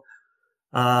no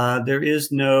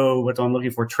what I'm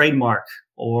looking for, trademark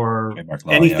or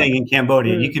anything in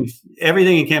Cambodia. You can,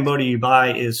 everything in Cambodia you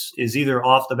buy is either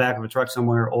off the back of a truck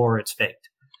somewhere or it's faked.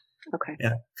 Okay.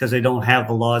 Yeah, because they don't have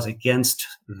the laws against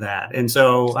that. And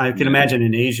so I can imagine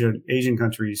in Asian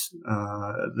countries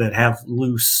that have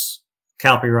loose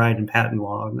copyright and patent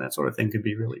law and that sort of thing could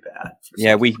be really bad.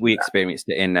 Yeah, we experienced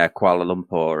it in Kuala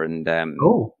Lumpur and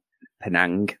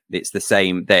Penang. It's the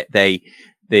same.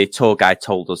 The tour guide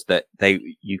told us that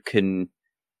you can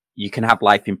have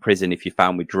life in prison if you're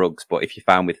found with drugs, but if you're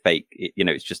found with fake,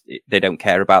 it's just they don't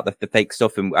care about the fake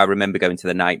stuff. And I remember going to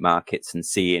the night markets and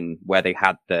seeing where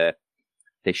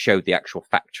they showed the actual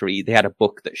factory. They had a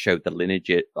book that showed the lineage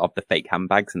of the fake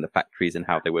handbags and the factories and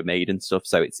how they were made and stuff.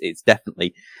 So it's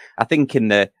definitely, I think in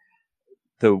the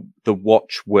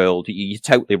watch world, you're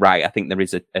totally right. I think there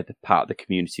is a part of the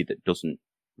community that doesn't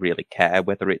really care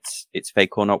whether it's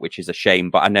fake or not, which is a shame.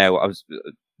 But I know I was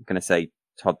going to say,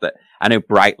 Todd, that I know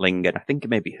Breitling and I think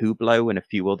maybe Hublot and a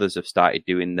few others have started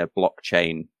doing the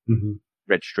blockchain,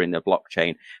 registering the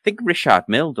blockchain. I think Richard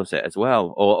Mille does it as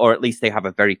well, or at least they have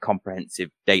a very comprehensive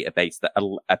database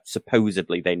that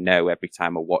supposedly they know every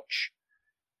time a watch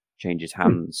changes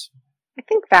hands. I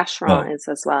think Vacheron is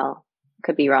as well.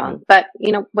 Could be wrong, but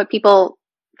what people,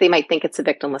 they might think it's a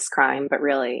victimless crime, but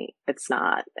really it's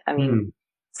not. I mean,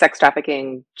 sex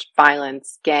trafficking,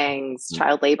 violence, gangs,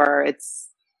 child labor,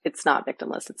 it's not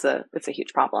victimless. It's a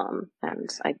huge problem, and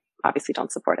I obviously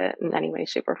don't support it in any way,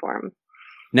 shape, or form.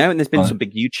 No, and there's been some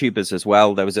big YouTubers as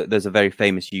well. There's a very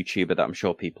famous YouTuber that I'm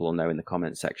sure people will know in the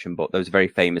comment section, but there was a very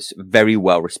famous, very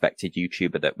well respected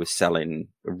YouTuber that was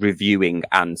reviewing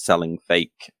and selling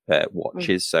fake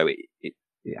watches. So it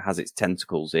has its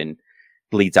tentacles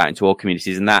bleeds out into all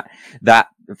communities, and that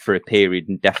for a period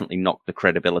definitely knocked the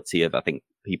credibility of, I think,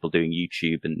 people doing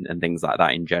YouTube and things like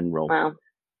that in general. Wow.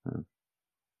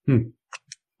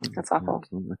 That's awful.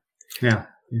 Absolutely. Yeah,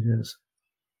 it is.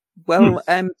 Well,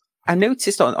 I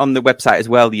noticed on the website as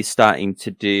well, you're starting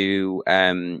to do,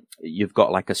 you've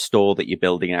got like a store that you're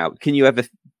building out. Can you ever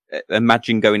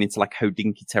imagine going into like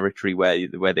Hodinkee territory where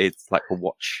there's like a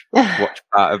watch part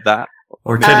of that?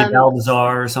 Or Teddy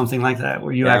Baldassar or something like that,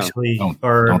 where you actually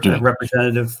are a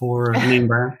representative for a name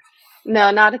brand?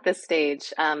 No, not at this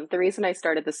stage. The reason I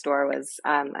started the store was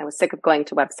I was sick of going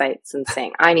to websites and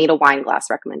saying, I need a wine glass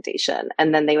recommendation.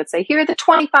 And then they would say, here are the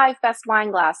 25 best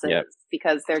wine glasses,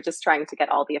 because they're just trying to get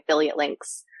all the affiliate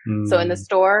links. So in the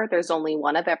store, there's only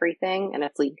one of everything, and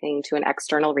it's linking to an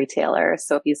external retailer.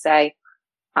 So if you say,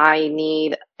 I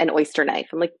need an oyster knife,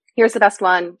 I'm like, here's the best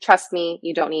one. Trust me,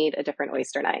 you don't need a different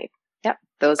oyster knife. Yep.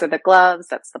 Those are the gloves.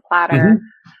 That's the platter.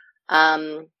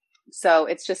 So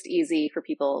it's just easy for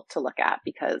people to look at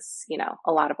because, you know,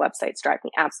 a lot of websites drive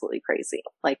me absolutely crazy.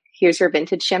 Like, here's your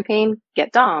vintage champagne,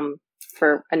 get Dom.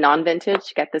 For a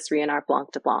non-vintage, get this Ruinart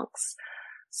Blanc de Blancs.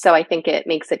 So I think it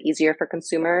makes it easier for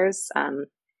consumers.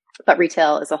 But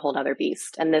retail is a whole other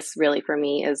beast. And this really, for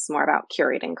me, is more about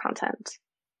curating content.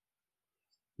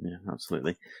 Yeah,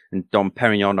 absolutely. And Dom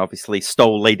Perignon obviously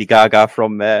stole Lady Gaga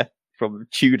from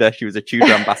Tudor. She was a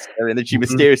Tudor ambassador, and then she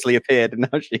mysteriously appeared, and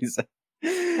now she's.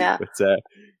 But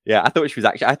I thought she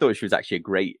was actually a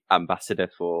great ambassador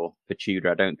for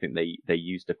Tudor. I don't think they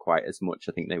used her quite as much.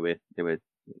 I think they were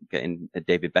getting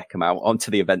David Beckham out onto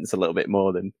the events a little bit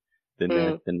more than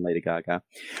Lady Gaga.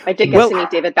 I did get to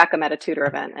meet David Beckham at a Tudor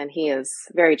event, and he is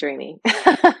very dreamy.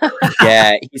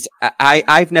 Yeah,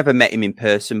 I've never met him in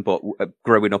person, but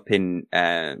growing up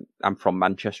I'm from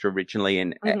Manchester originally,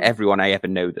 and everyone I ever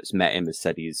know that's met him has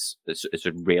said he's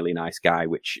a really nice guy.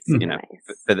 Which you know,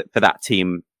 for that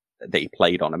team that he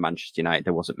played on at Manchester United,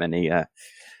 there wasn't many. A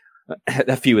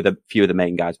few of the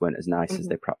main guys weren't as nice as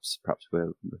they perhaps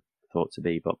were thought to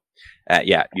be. But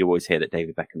you always hear that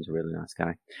David Beckham's a really nice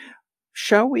guy.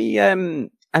 Shall we? I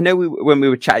know when we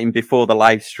were chatting before the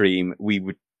live stream, we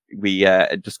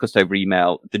discussed over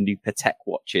email the new Patek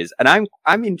watches, and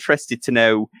I'm interested to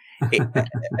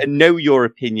know your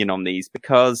opinion on these,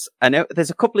 because I know there's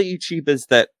a couple of YouTubers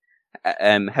that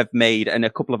have made, and a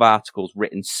couple of articles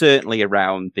written certainly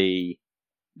around the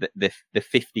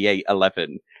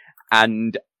 5811,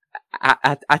 and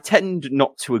I tend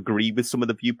not to agree with some of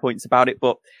the viewpoints about it.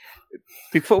 But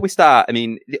before we start, I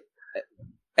mean,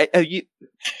 are you?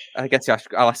 I guess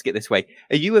I'll ask it this way: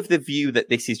 are you of the view that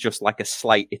this is just like a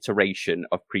slight iteration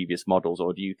of previous models,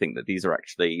 or do you think that these are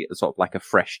actually sort of like a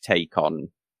fresh take on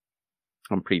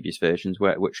previous versions?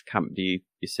 Which camp do you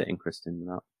sit in, Kristen?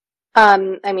 I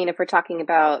mean, if we're talking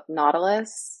about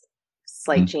Nautilus,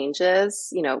 slight changes,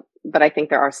 you know, but I think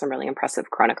there are some really impressive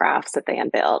chronographs that they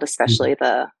unveiled, especially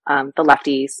the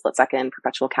lefty split second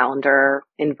perpetual calendar,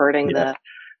 inverting the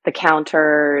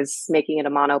counters, making it a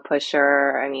mono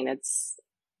pusher. I mean, it's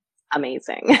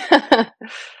amazing. I'm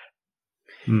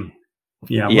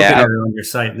looking at it on your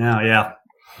site now.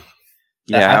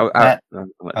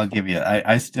 I'll give you.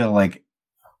 I still like.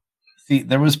 See,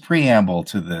 there was preamble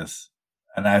to this,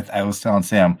 and I was telling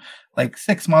Sam, like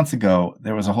 6 months ago,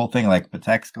 there was a whole thing like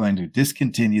Patek's going to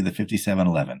discontinue the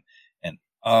 5711, and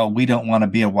we don't want to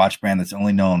be a watch brand that's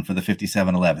only known for the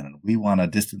 5711, and we want to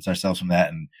distance ourselves from that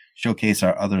and showcase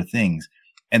our other things.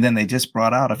 And then they just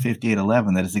brought out a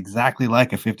 5811 that is exactly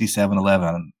like a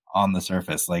 5711 on the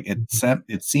surface. Like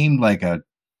it seemed like a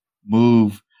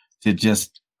move to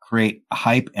just create a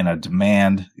hype and a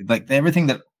demand, like everything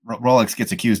that Rolex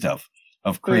gets accused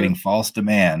of creating false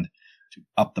demand to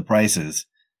up the prices.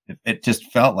 It just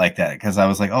felt like that, because I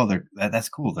was like, oh, that's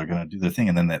cool. They're going to do their thing.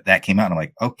 And then that came out, and I'm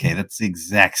like, okay, that's the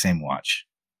exact same watch.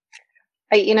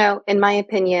 In my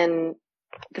opinion,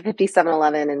 the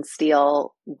 5711 in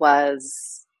steel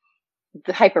was,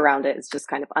 the hype around it is just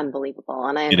kind of unbelievable.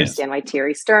 And I understand why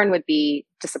Thierry Stern would be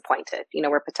disappointed. You know,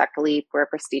 we're Patek Philippe, we're a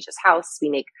prestigious house. We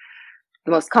make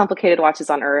the most complicated watches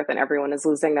on earth, and everyone is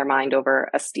losing their mind over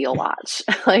a steel watch.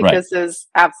 This is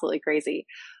absolutely crazy.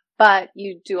 But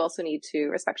you do also need to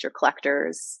respect your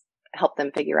collectors, help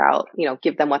them figure out, you know,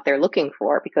 give them what they're looking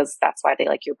for, because that's why they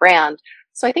like your brand.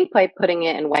 So I think by putting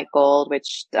it in white gold,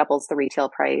 which doubles the retail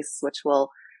price, which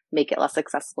will make it less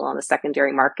accessible on the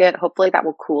secondary market, hopefully that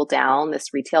will cool down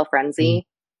this retail frenzy.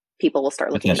 People will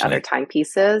start looking at other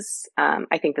timepieces.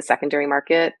 I think the secondary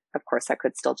market, of course, I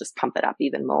could still just pump it up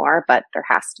even more, but there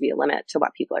has to be a limit to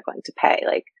what people are going to pay.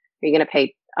 Like, are you going to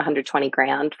pay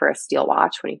 $120,000 for a steel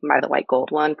watch when you can buy the white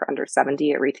gold one for under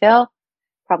 70 at retail?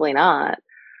 Probably not.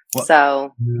 Well,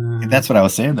 so that's what I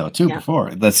was saying though too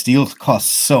before. The steel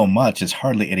costs so much; there's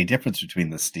hardly any difference between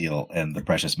the steel and the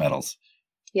precious metals.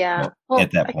 Yeah,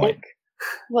 at that point,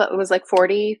 it was like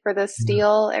 40 for the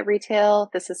steel at retail.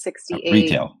 This is 68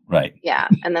 retail, right? Yeah,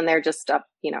 and then they're just up,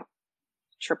 you know,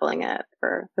 tripling it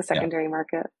for the secondary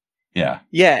market.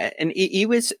 Yeah, and he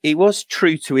was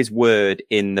true to his word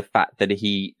in the fact that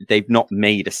they've not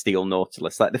made a steel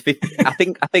Nautilus like the 50. I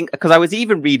think because I was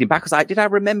even reading back, because did I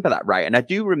remember that right? And I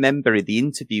do remember the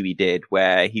interview he did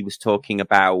where he was talking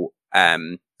about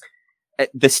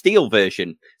the steel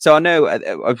version. So I know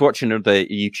I was watching another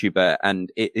YouTuber,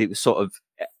 and it was sort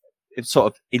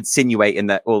of insinuating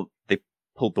that, they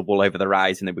pulled the wool over their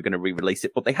eyes and they were going to re-release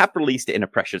it, but they have released it in a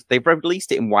precious. They've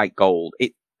released it in white gold.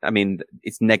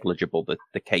 It's negligible,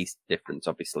 the case difference,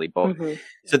 obviously, but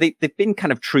so they've been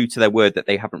kind of true to their word that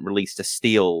they haven't released a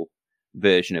steel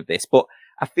version of this. But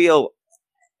I feel,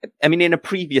 in a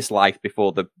previous life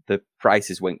before the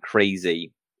prices went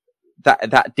crazy,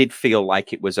 that did feel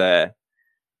like it was a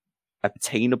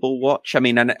obtainable watch.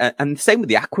 And the same with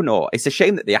the Aquanaut. It's a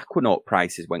shame that the Aquanaut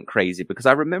prices went crazy, because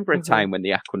I remember a time when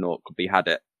the Aquanaut could be had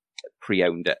at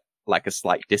pre-owned at like a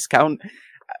slight discount.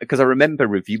 Because I remember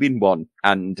reviewing one,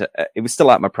 and it was still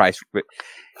out of my price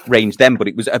range then, but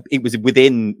it was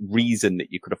within reason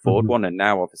that you could afford one. And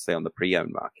now, obviously, on the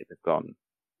pre-owned market,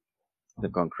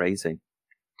 they've gone crazy.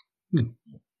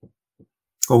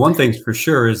 Well, one thing's for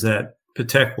sure is that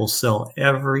Patek will sell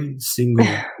every single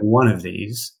one of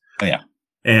these. Oh, yeah,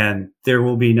 and there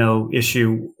will be no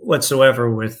issue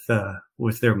whatsoever with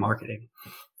their marketing.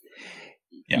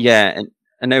 Yeah, and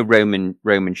I know Roman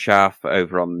Scharf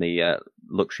over on the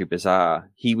Luxury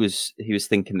Bazaar. He was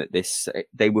thinking that this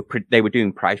they were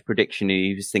doing price prediction. And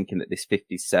he was thinking that this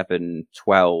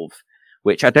 5712,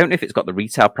 which I don't know if it's got the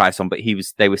retail price on, but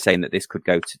they were saying that this could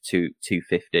go to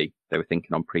 250. They were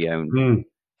thinking on pre-owned.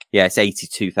 Yeah, it's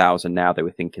 82,000 now. They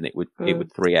were thinking it would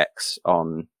 3x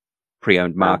on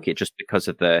pre-owned market, just because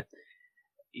of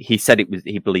he said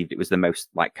he believed it was the most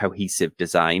like cohesive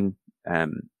design.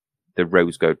 The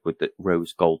rose gold with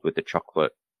the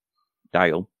chocolate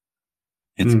dial.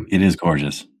 It is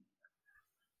gorgeous.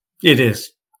 It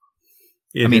is.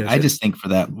 I just think for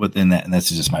that, within that, and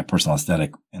this is just my personal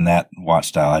aesthetic, in that watch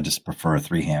style, I just prefer a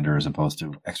 3-hander as opposed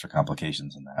to extra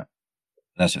complications in that.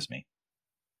 That's just me.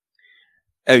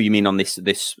 Oh, you mean on the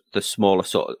smaller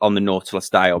sort of, on the Nautilus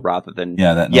dial rather than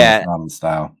Nautilus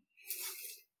style.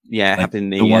 Yeah, like having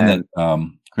the one that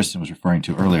Kristen was referring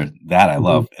to earlier. That I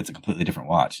love. It's a completely different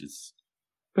watch.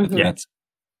 That's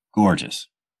gorgeous.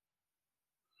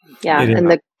 Yeah,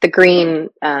 and the green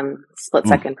split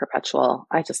second perpetual,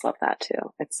 I just love that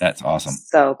too. That's awesome.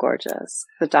 So gorgeous.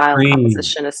 The dial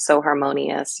composition is so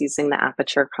harmonious, using the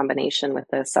aperture combination with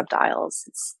the subdials.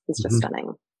 It's just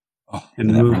stunning. Oh, and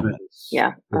the movement.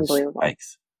 Yeah, unbelievable.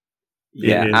 Spikes.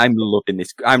 Yeah, I'm loving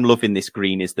this. I'm loving this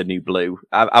green is the new blue.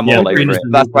 I'm all over it.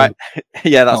 That's why.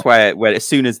 Yeah, that's why. When as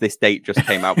soon as this date just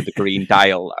came out with the green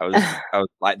dial, I was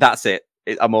like, that's it.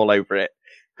 I'm all over it,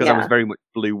 because I was very much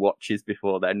blue watches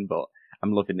before then. But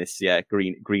I'm loving this. Yeah,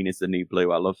 green is the new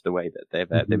blue. I love the way that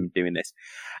they've been doing this.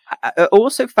 I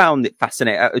also found it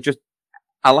fascinating.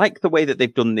 I like the way that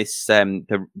they've done this.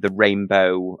 The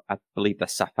rainbow. I believe they're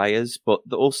sapphires, but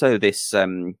also this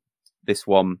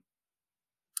one.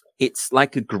 It's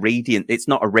like a gradient. It's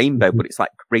not a rainbow, but it's like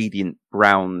gradient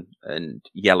brown and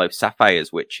yellow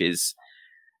sapphires, which is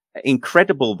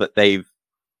incredible that they've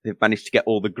managed to get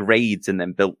all the grades and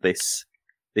then built this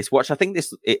watch. I think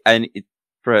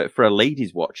for a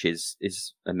lady's watch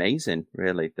is amazing,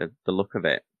 really, the look of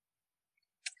it.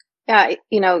 Yeah,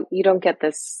 you don't get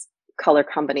this color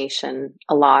combination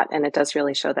a lot, and it does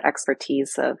really show the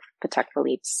expertise of Patek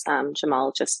Philippe's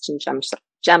gemologists and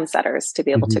gem setters to be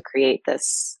able to create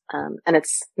this. And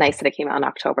it's nice that it came out in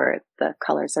October. The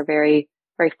colors are very,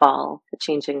 very fall, the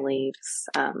changing leaves,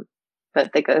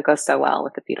 but they go so well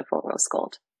with the beautiful rose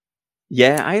gold.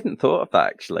 Yeah, I hadn't thought of that,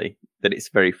 actually, that it's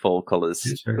very fall colors.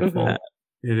 It's very fall.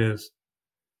 It is.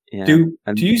 Yeah. Do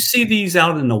you see these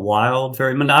out in the wild?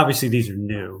 Obviously these are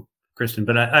new, Kristen,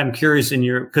 but I'm curious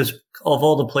because of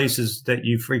all the places that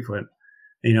you frequent,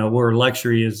 where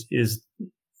luxury is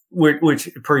which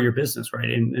per your business, right?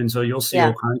 And so you'll see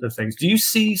all kinds of things. Do you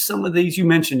see some of these? You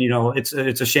mentioned, it's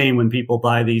a shame when people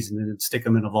buy these and then stick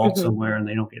them in a vault somewhere and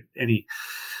they don't get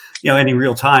any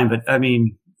real time. But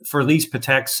for these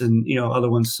Pateks and, other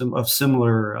ones of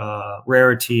similar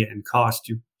rarity and cost,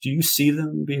 do you see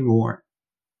them being worn?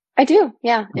 I do.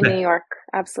 Yeah. In New York.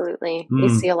 Absolutely. You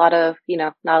see a lot of,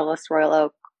 Nautilus, Royal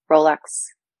Oak, Rolex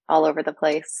all over the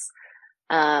place.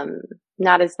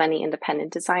 Not as many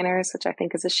independent designers, which I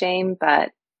think is a shame,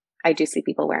 but I do see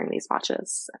people wearing these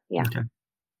watches. Yeah. Okay.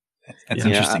 That's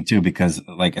interesting too, because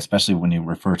especially when you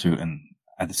refer to, and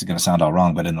this is going to sound all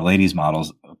wrong, but in the ladies'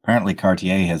 models, apparently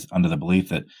Cartier has under the belief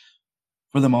that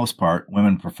for the most part,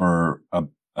 women prefer a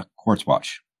quartz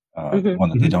watch,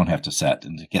 one that they don't have to set,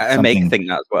 and to get something. Think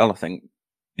that as well, I think.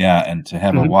 Yeah, and to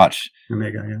have a watch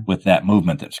with that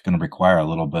movement that's going to require a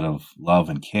little bit of love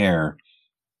and care.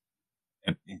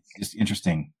 It's just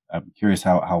interesting. I'm curious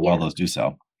how well those do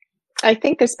sell. I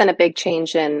think there's been a big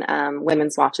change in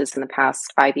women's watches in the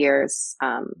past 5 years.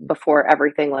 Before,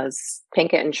 everything was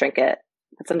pink it and shrink it.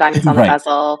 put some diamonds on the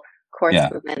bezel,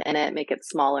 quartz movement in it, make it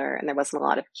smaller, and there wasn't a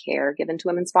lot of care given to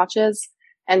women's watches.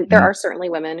 And there are certainly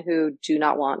women who do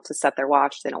not want to set their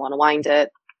watch, they don't want to wind it.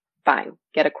 Fine,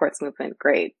 get a quartz movement,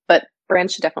 great. But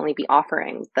brands should definitely be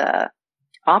offering the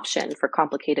option for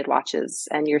complicated watches,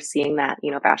 and you're seeing that.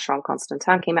 Vacheron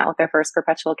Constantin came out with their first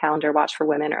perpetual calendar watch for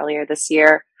women earlier this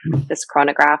year. This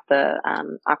chronograph, the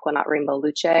Aquanaut Rainbow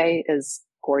Luce, is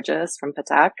gorgeous from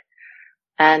Patek.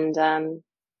 And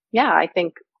I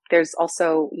think there's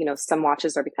also some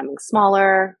watches are becoming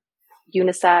smaller,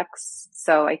 unisex,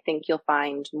 so I think you'll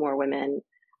find more women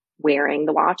wearing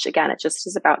the watch. Again, it just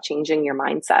is about changing your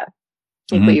mindset,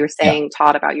 like what you were saying,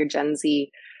 Todd, about your Gen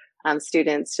Z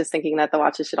students just thinking that the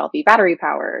watches should all be battery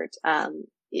powered.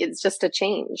 It's just a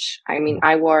change. I mean,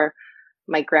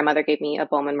 my grandmother gave me a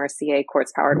Baume & Mercier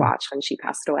quartz powered watch when she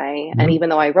passed away. And even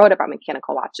though I wrote about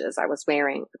mechanical watches, I was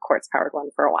wearing the quartz powered one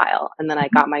for a while. And then I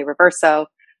got my Reverso,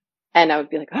 and I would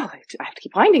be like, oh, I have to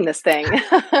keep winding this thing.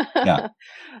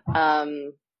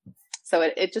 So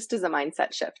it just is a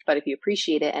mindset shift. But if you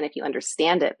appreciate it and if you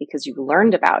understand it because you've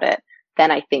learned about it,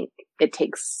 then I think it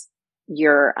takes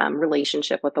your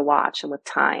relationship with the watch and with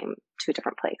time to a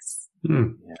different place. Yeah,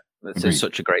 that's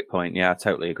such a great point. Yeah, I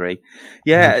totally agree.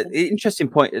 Yeah, interesting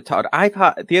point, Todd.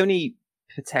 The only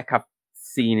Patek I've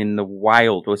seen in the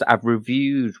wild was I've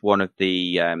reviewed one of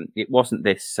the. It wasn't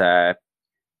this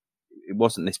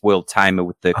world timer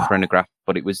with the chronograph,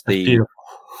 but it was the. Beautiful.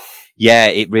 Yeah,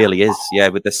 it really is. Yeah,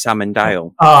 with the salmon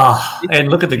dial. And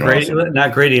look at the gradient,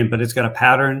 not gradient, but it's got a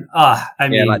pattern. I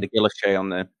mean, like the Guilloche on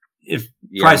the. If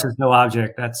price is no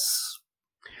object, that's.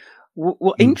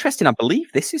 Well, interesting. I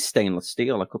believe this is stainless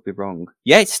steel. I could be wrong.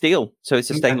 Yeah, it's steel. So it's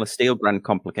a stainless steel brand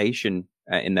complication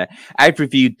in there. I've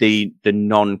reviewed the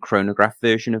non-chronograph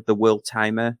version of the world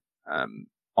timer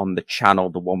on the channel,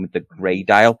 the one with the grey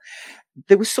dial.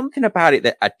 There was something about it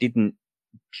that I didn't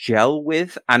gel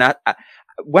with, and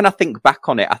when I think back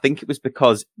on it, I think it was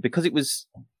because it was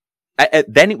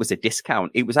then it was a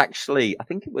discount. It was actually, I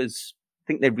think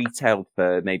they retailed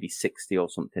for maybe 60 or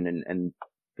something, and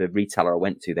the retailer I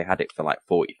went to, they had it for like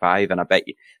 45, and I bet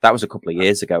you that was a couple of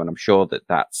years ago, and I'm sure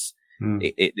that's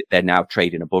they're now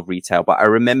trading above retail. But I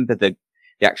remember the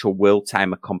actual world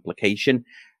timer complication.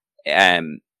 I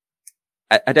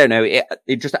don't know.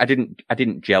 It just I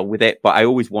didn't gel with it, but I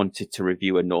always wanted to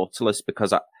review a Nautilus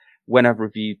because when I've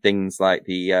reviewed things like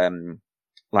the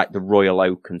Royal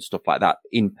Oak and stuff like that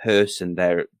in person,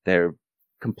 they're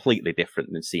completely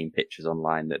different than seeing pictures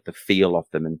online. That the feel of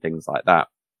them and things like that.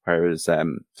 Whereas, so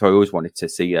I always wanted to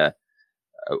see a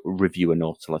review a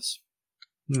Nautilus.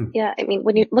 Yeah, I mean,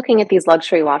 when you're looking at these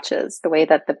luxury watches, the way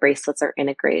that the bracelets are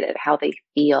integrated, how they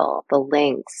feel, the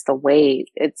links, the weight,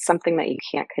 it's something that you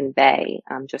can't convey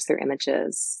just through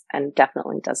images, and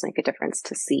definitely does make a difference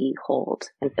to see, hold,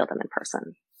 and feel them in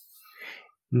person.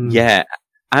 Yeah,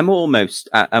 I'm always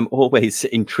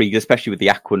intrigued, especially with the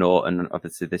Aquanaut and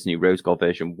obviously this new rose gold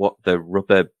version, what the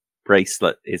rubber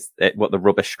bracelet is, what the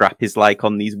rubber strap is like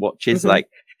on these watches, like,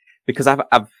 because I've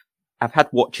had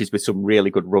watches with some really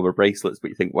good rubber bracelets, but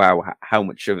you think, wow, how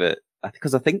much of it?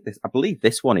 Because I believe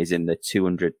this one is in the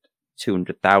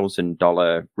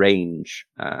 $200,000 range.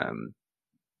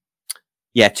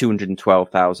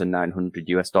 $212,900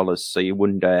 US. So you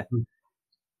wonder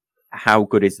how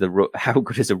good is a rubber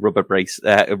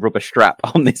a rubber strap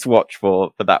on this watch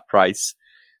for that price?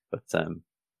 But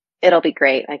it'll be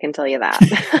great. I can tell you that.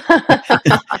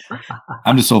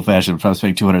 I'm just old fashioned. If I was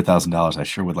paying $200,000, I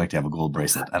sure would like to have a gold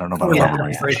bracelet. I don't know about a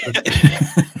rubber bracelet.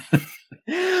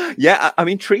 Yeah, I'm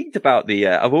intrigued about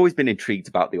I've always been intrigued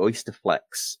about the Oyster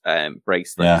Flex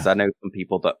bracelet, because I know some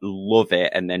people that love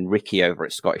it, and then Ricky over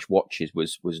at Scottish Watches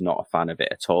was not a fan of it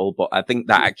at all. But I think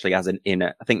that actually has a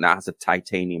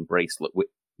titanium bracelet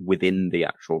within the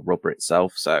actual rubber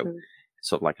itself, so it's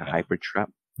sort of like a hybrid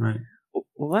strap. Right.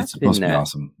 Well, that's supposed to be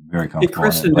awesome. Very comfortable. Hey,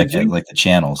 Kristen, like the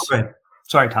channels. Okay.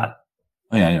 Sorry, Todd.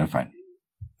 Oh yeah, you're fine.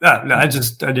 No, I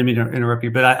didn't mean to interrupt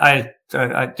you, but I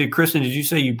did. Kristen, did you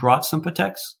say you brought some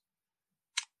Pateks?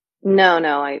 No,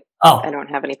 I don't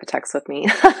have any Pateks with me.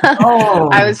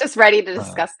 I was just ready to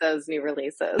discuss those new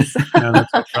releases. No,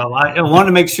 that's no problem. I wanted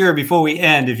to make sure before we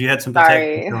end if you had some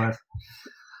Pateks. Sorry.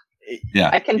 Yeah,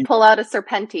 I can pull out a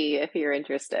Serpenti if you're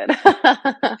interested.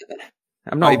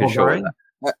 I'm not even sure.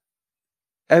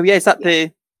 Oh yeah, is that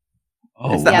the?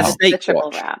 Oh, is that the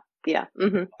triple watch? Wrap? Yeah.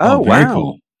 Mm-hmm. Oh very wow.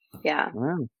 Cool. Yeah.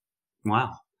 Wow.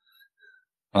 Well,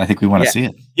 I think we want to see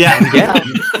it. Yeah.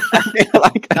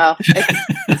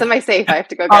 It's in my safe. I have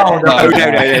to go get it. No,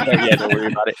 don't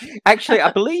worry about it. Actually,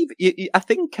 I believe I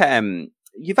think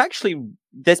you've actually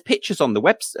there's pictures on the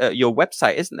your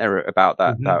website, isn't there, about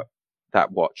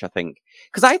that watch? I think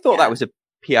because I thought that was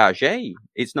Piaget.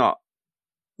 It's not.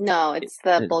 No, it's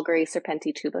the Bulgari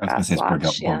Serpenti Tubogaz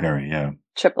watch. Bulgari, yeah.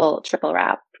 Triple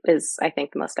wrap is, I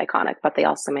think, the most iconic, but they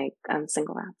also make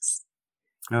single wraps.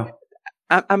 Oh,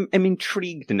 I'm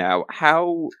intrigued now.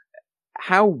 How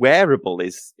wearable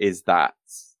is that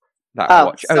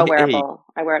watch? So wearable.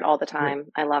 I wear it all the time.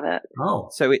 I love it. Oh,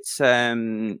 so it's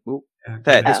there.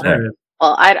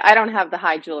 Well, I don't have the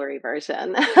high jewelry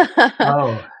version.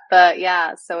 Oh, but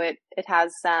yeah, so it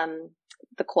has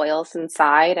the coils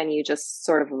inside, and you just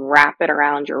sort of wrap it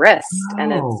around your wrist,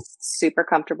 and it's super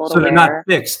comfortable to wear. So they're not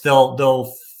fixed; they'll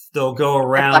go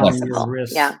around your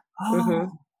wrist. Yeah. Oh, wow.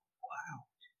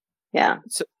 Yeah.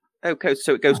 So okay,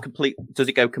 so it goes complete. Does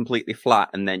it go completely flat,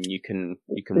 and then you can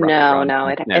wrap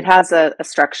it? It has a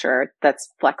structure that's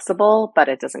flexible, but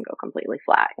it doesn't go completely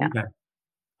flat. Yeah. Okay.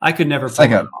 I could never. It's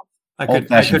like a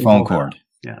old-fashioned phone cord.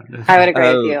 Yeah, I would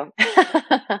agree with you.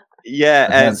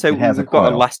 Yeah. So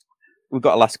we've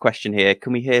got a last question here.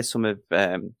 Can we hear some of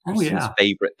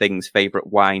Kristen's favorite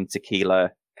wine,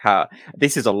 tequila, car?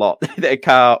 This is a lot.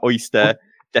 Car, oyster,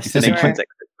 destinations.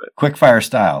 Quick fire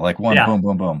style, like boom,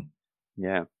 boom, boom.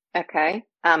 Yeah. Okay.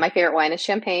 My favorite wine is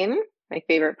champagne. My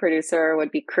favorite producer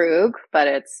would be Krug, but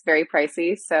it's very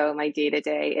pricey. So my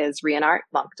day-to-day is Rienart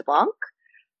Blanc de Blanc.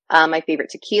 My favorite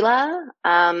tequila.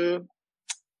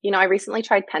 I recently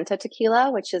tried Penta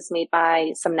tequila, which is made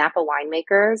by some Napa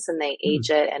winemakers, and they age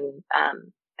it in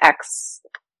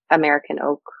ex-American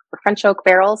oak or French oak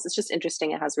barrels. It's just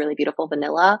interesting. It has really beautiful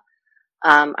vanilla.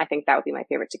 I think that would be my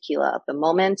favorite tequila of the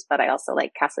moment, but I also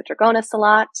like Casa Dragonis a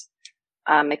lot.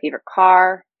 My favorite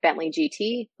car, Bentley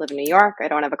GT. Live in New York. I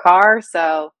don't have a car,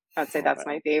 so I would say that's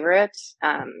my favorite.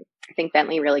 I think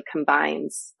Bentley really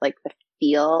combines like the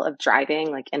feel of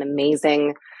driving like an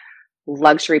amazing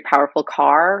luxury, powerful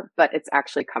car, but it's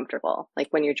actually comfortable. Like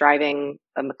when you're driving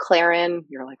a McLaren,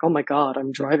 you're like, oh my God,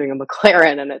 I'm driving a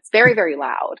McLaren, and it's very, very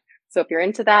loud. So if you're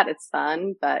into that, it's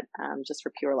fun, but just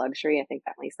for pure luxury, I think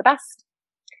Bentley's the best.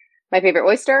 My favorite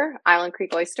oyster, Island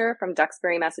Creek oyster from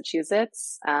Duxbury,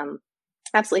 Massachusetts.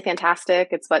 Absolutely fantastic.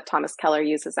 It's what Thomas Keller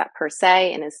uses at Per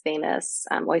Se in his famous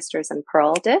oysters and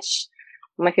pearl dish.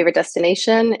 My favorite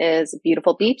destination is a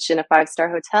beautiful beach in a 5-star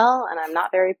hotel, and I'm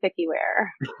not very picky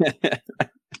where.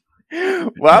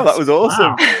 Wow, that was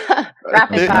awesome. Wow.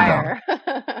 Rapid fire.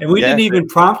 And we didn't even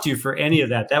prompt you for any of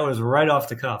that. That was right off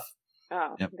the cuff.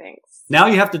 Oh, thanks. Now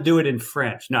you have to do it in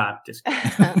French. No, just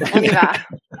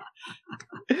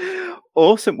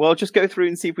Awesome. Well, just go through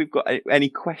and see if we've got any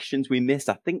questions we missed.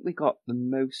 I think we got the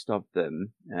most of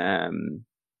them.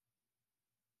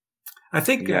 I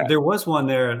think there was one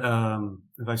there.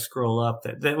 If I scroll up,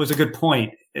 that was a good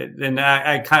point, and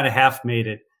I kind of half made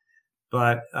it,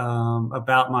 but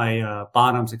about my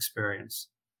Bonhams experience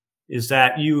is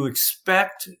that you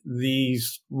expect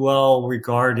these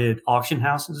well-regarded auction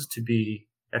houses to be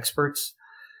experts,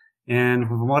 and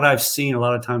from what I've seen, a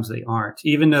lot of times they aren't.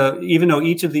 Even though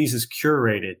each of these is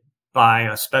curated by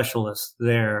a specialist,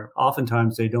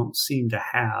 oftentimes they don't seem to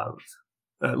have.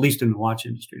 At least in the watch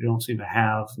industry, they don't seem to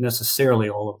have necessarily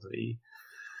all of the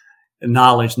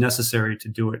knowledge necessary to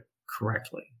do it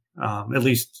correctly. At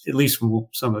least from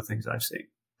some of the things I've seen.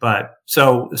 But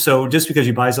so just because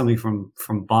you buy something from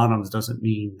Bonhams doesn't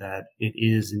mean that it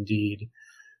is indeed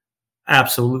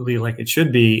absolutely like it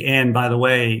should be. And by the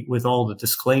way, with all the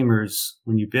disclaimers,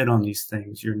 when you bid on these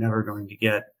things, you're never going to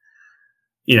get.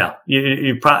 You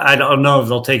I don't know if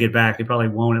they'll take it back. They probably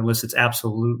won't unless it's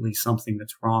absolutely something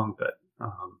that's wrong. But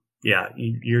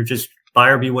you're just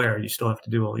buyer beware. You still have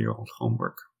to do all your own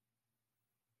homework.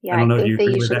 Yeah, I think they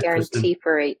usually guarantee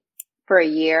for a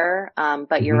year.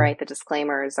 But you're right. The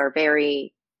disclaimers are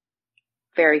very,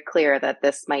 very clear that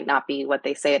this might not be what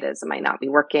they say it is. It might not be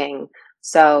working.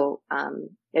 So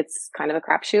it's kind of a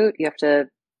crapshoot. You have to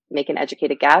make an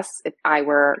educated guess. If I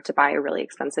were to buy a really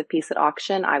expensive piece at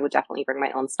auction, I would definitely bring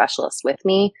my own specialist with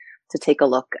me to take a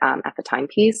look at the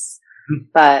timepiece. Mm-hmm.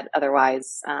 But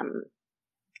otherwise,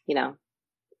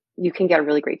 you can get a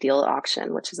really great deal at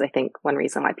auction, which is, I think, one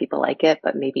reason why people like it.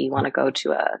 But maybe you want to go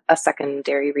to a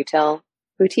secondary retail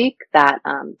boutique that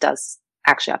does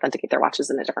actually authenticate their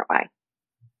watches in a different way.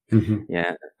 Mm-hmm.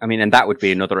 Yeah. I mean, and that would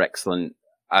be another excellent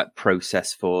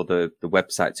process for the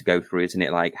website to go through, isn't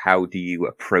it? Like, how do you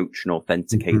approach an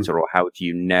authenticator, or how do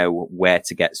you know where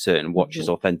to get certain watches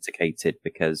authenticated?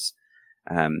 Because,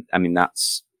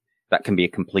 that can be a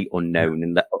complete unknown,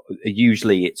 and that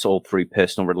usually it's all through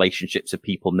personal relationships of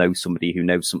people know somebody who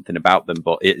knows something about them.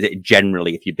 But it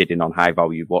generally, if you're bidding on high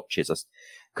value watches,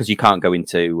 because you can't go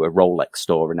into a Rolex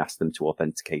store and ask them to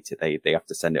authenticate it, they have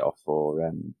to send it off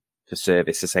for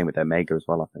service. The same with Omega as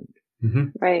well, I think. Mm-hmm.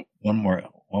 Right. One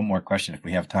one more question if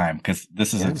we have time, because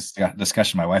this is a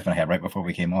discussion my wife and I had right before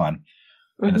we came on.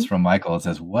 And it's from Michael. It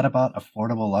says, what about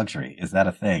affordable luxury? Is that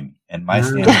a thing? And my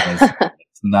stance is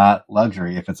it's not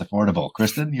luxury if it's affordable.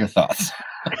 Kristen, your thoughts?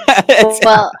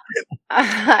 Well,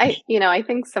 I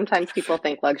think sometimes people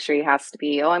think luxury has to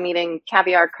be, I'm eating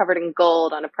caviar covered in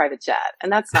gold on a private jet.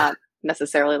 And that's not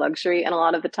necessarily luxury. And a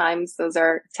lot of the times those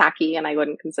are tacky and I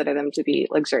wouldn't consider them to be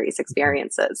luxurious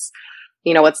experiences.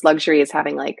 What's luxury is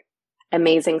having like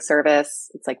amazing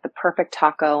service. It's like the perfect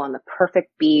taco on the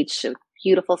perfect beach, a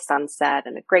beautiful sunset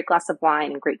and a great glass of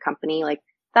wine and great company. Like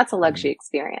that's a luxury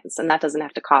experience. And that doesn't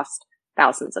have to cost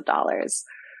thousands of dollars.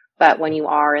 But when you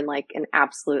are in like an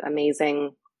absolute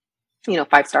amazing,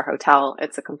 5-star hotel,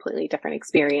 it's a completely different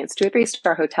experience to a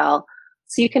 3-star hotel.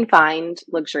 So you can find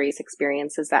luxurious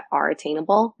experiences that are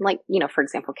attainable. Like, for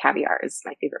example, caviar is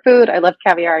my favorite food. I love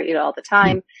caviar. I eat it all the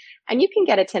time. And you can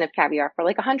get a tin of caviar for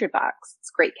like $100.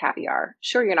 It's great caviar.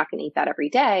 Sure, you're not going to eat that every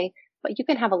day, but you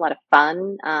can have a lot of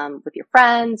fun with your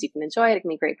friends. You can enjoy it. It can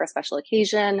be great for a special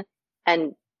occasion.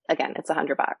 And again, it's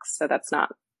 $100. So that's not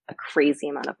a crazy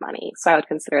amount of money. So I would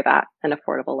consider that an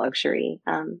affordable luxury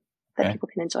that people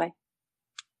can enjoy.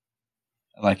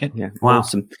 I like it. Yeah. Wow.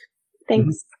 Awesome.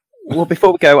 Thanks. Well,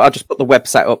 before we go, I'll just put the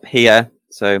website up here.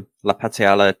 So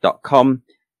lapatiala.com.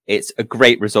 It's a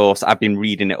great resource. I've been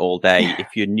reading it all day. If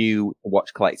you're new to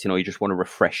watch collecting or you just want to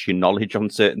refresh your knowledge on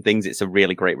certain things, it's a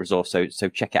really great resource. So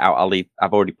check it out.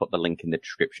 I've already put the link in the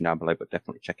description down below, but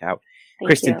definitely check it out.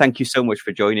 Kristen, thank you so much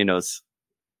for joining us.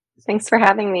 Thanks for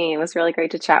having me. It was really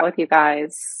great to chat with you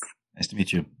guys. Nice to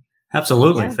meet you.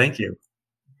 Absolutely. Yeah. Thank you.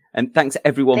 And thanks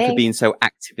everyone for being so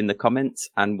active in the comments.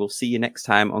 And we'll see you next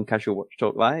time on Casual Watch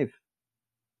Talk Live.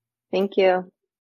 Thank you.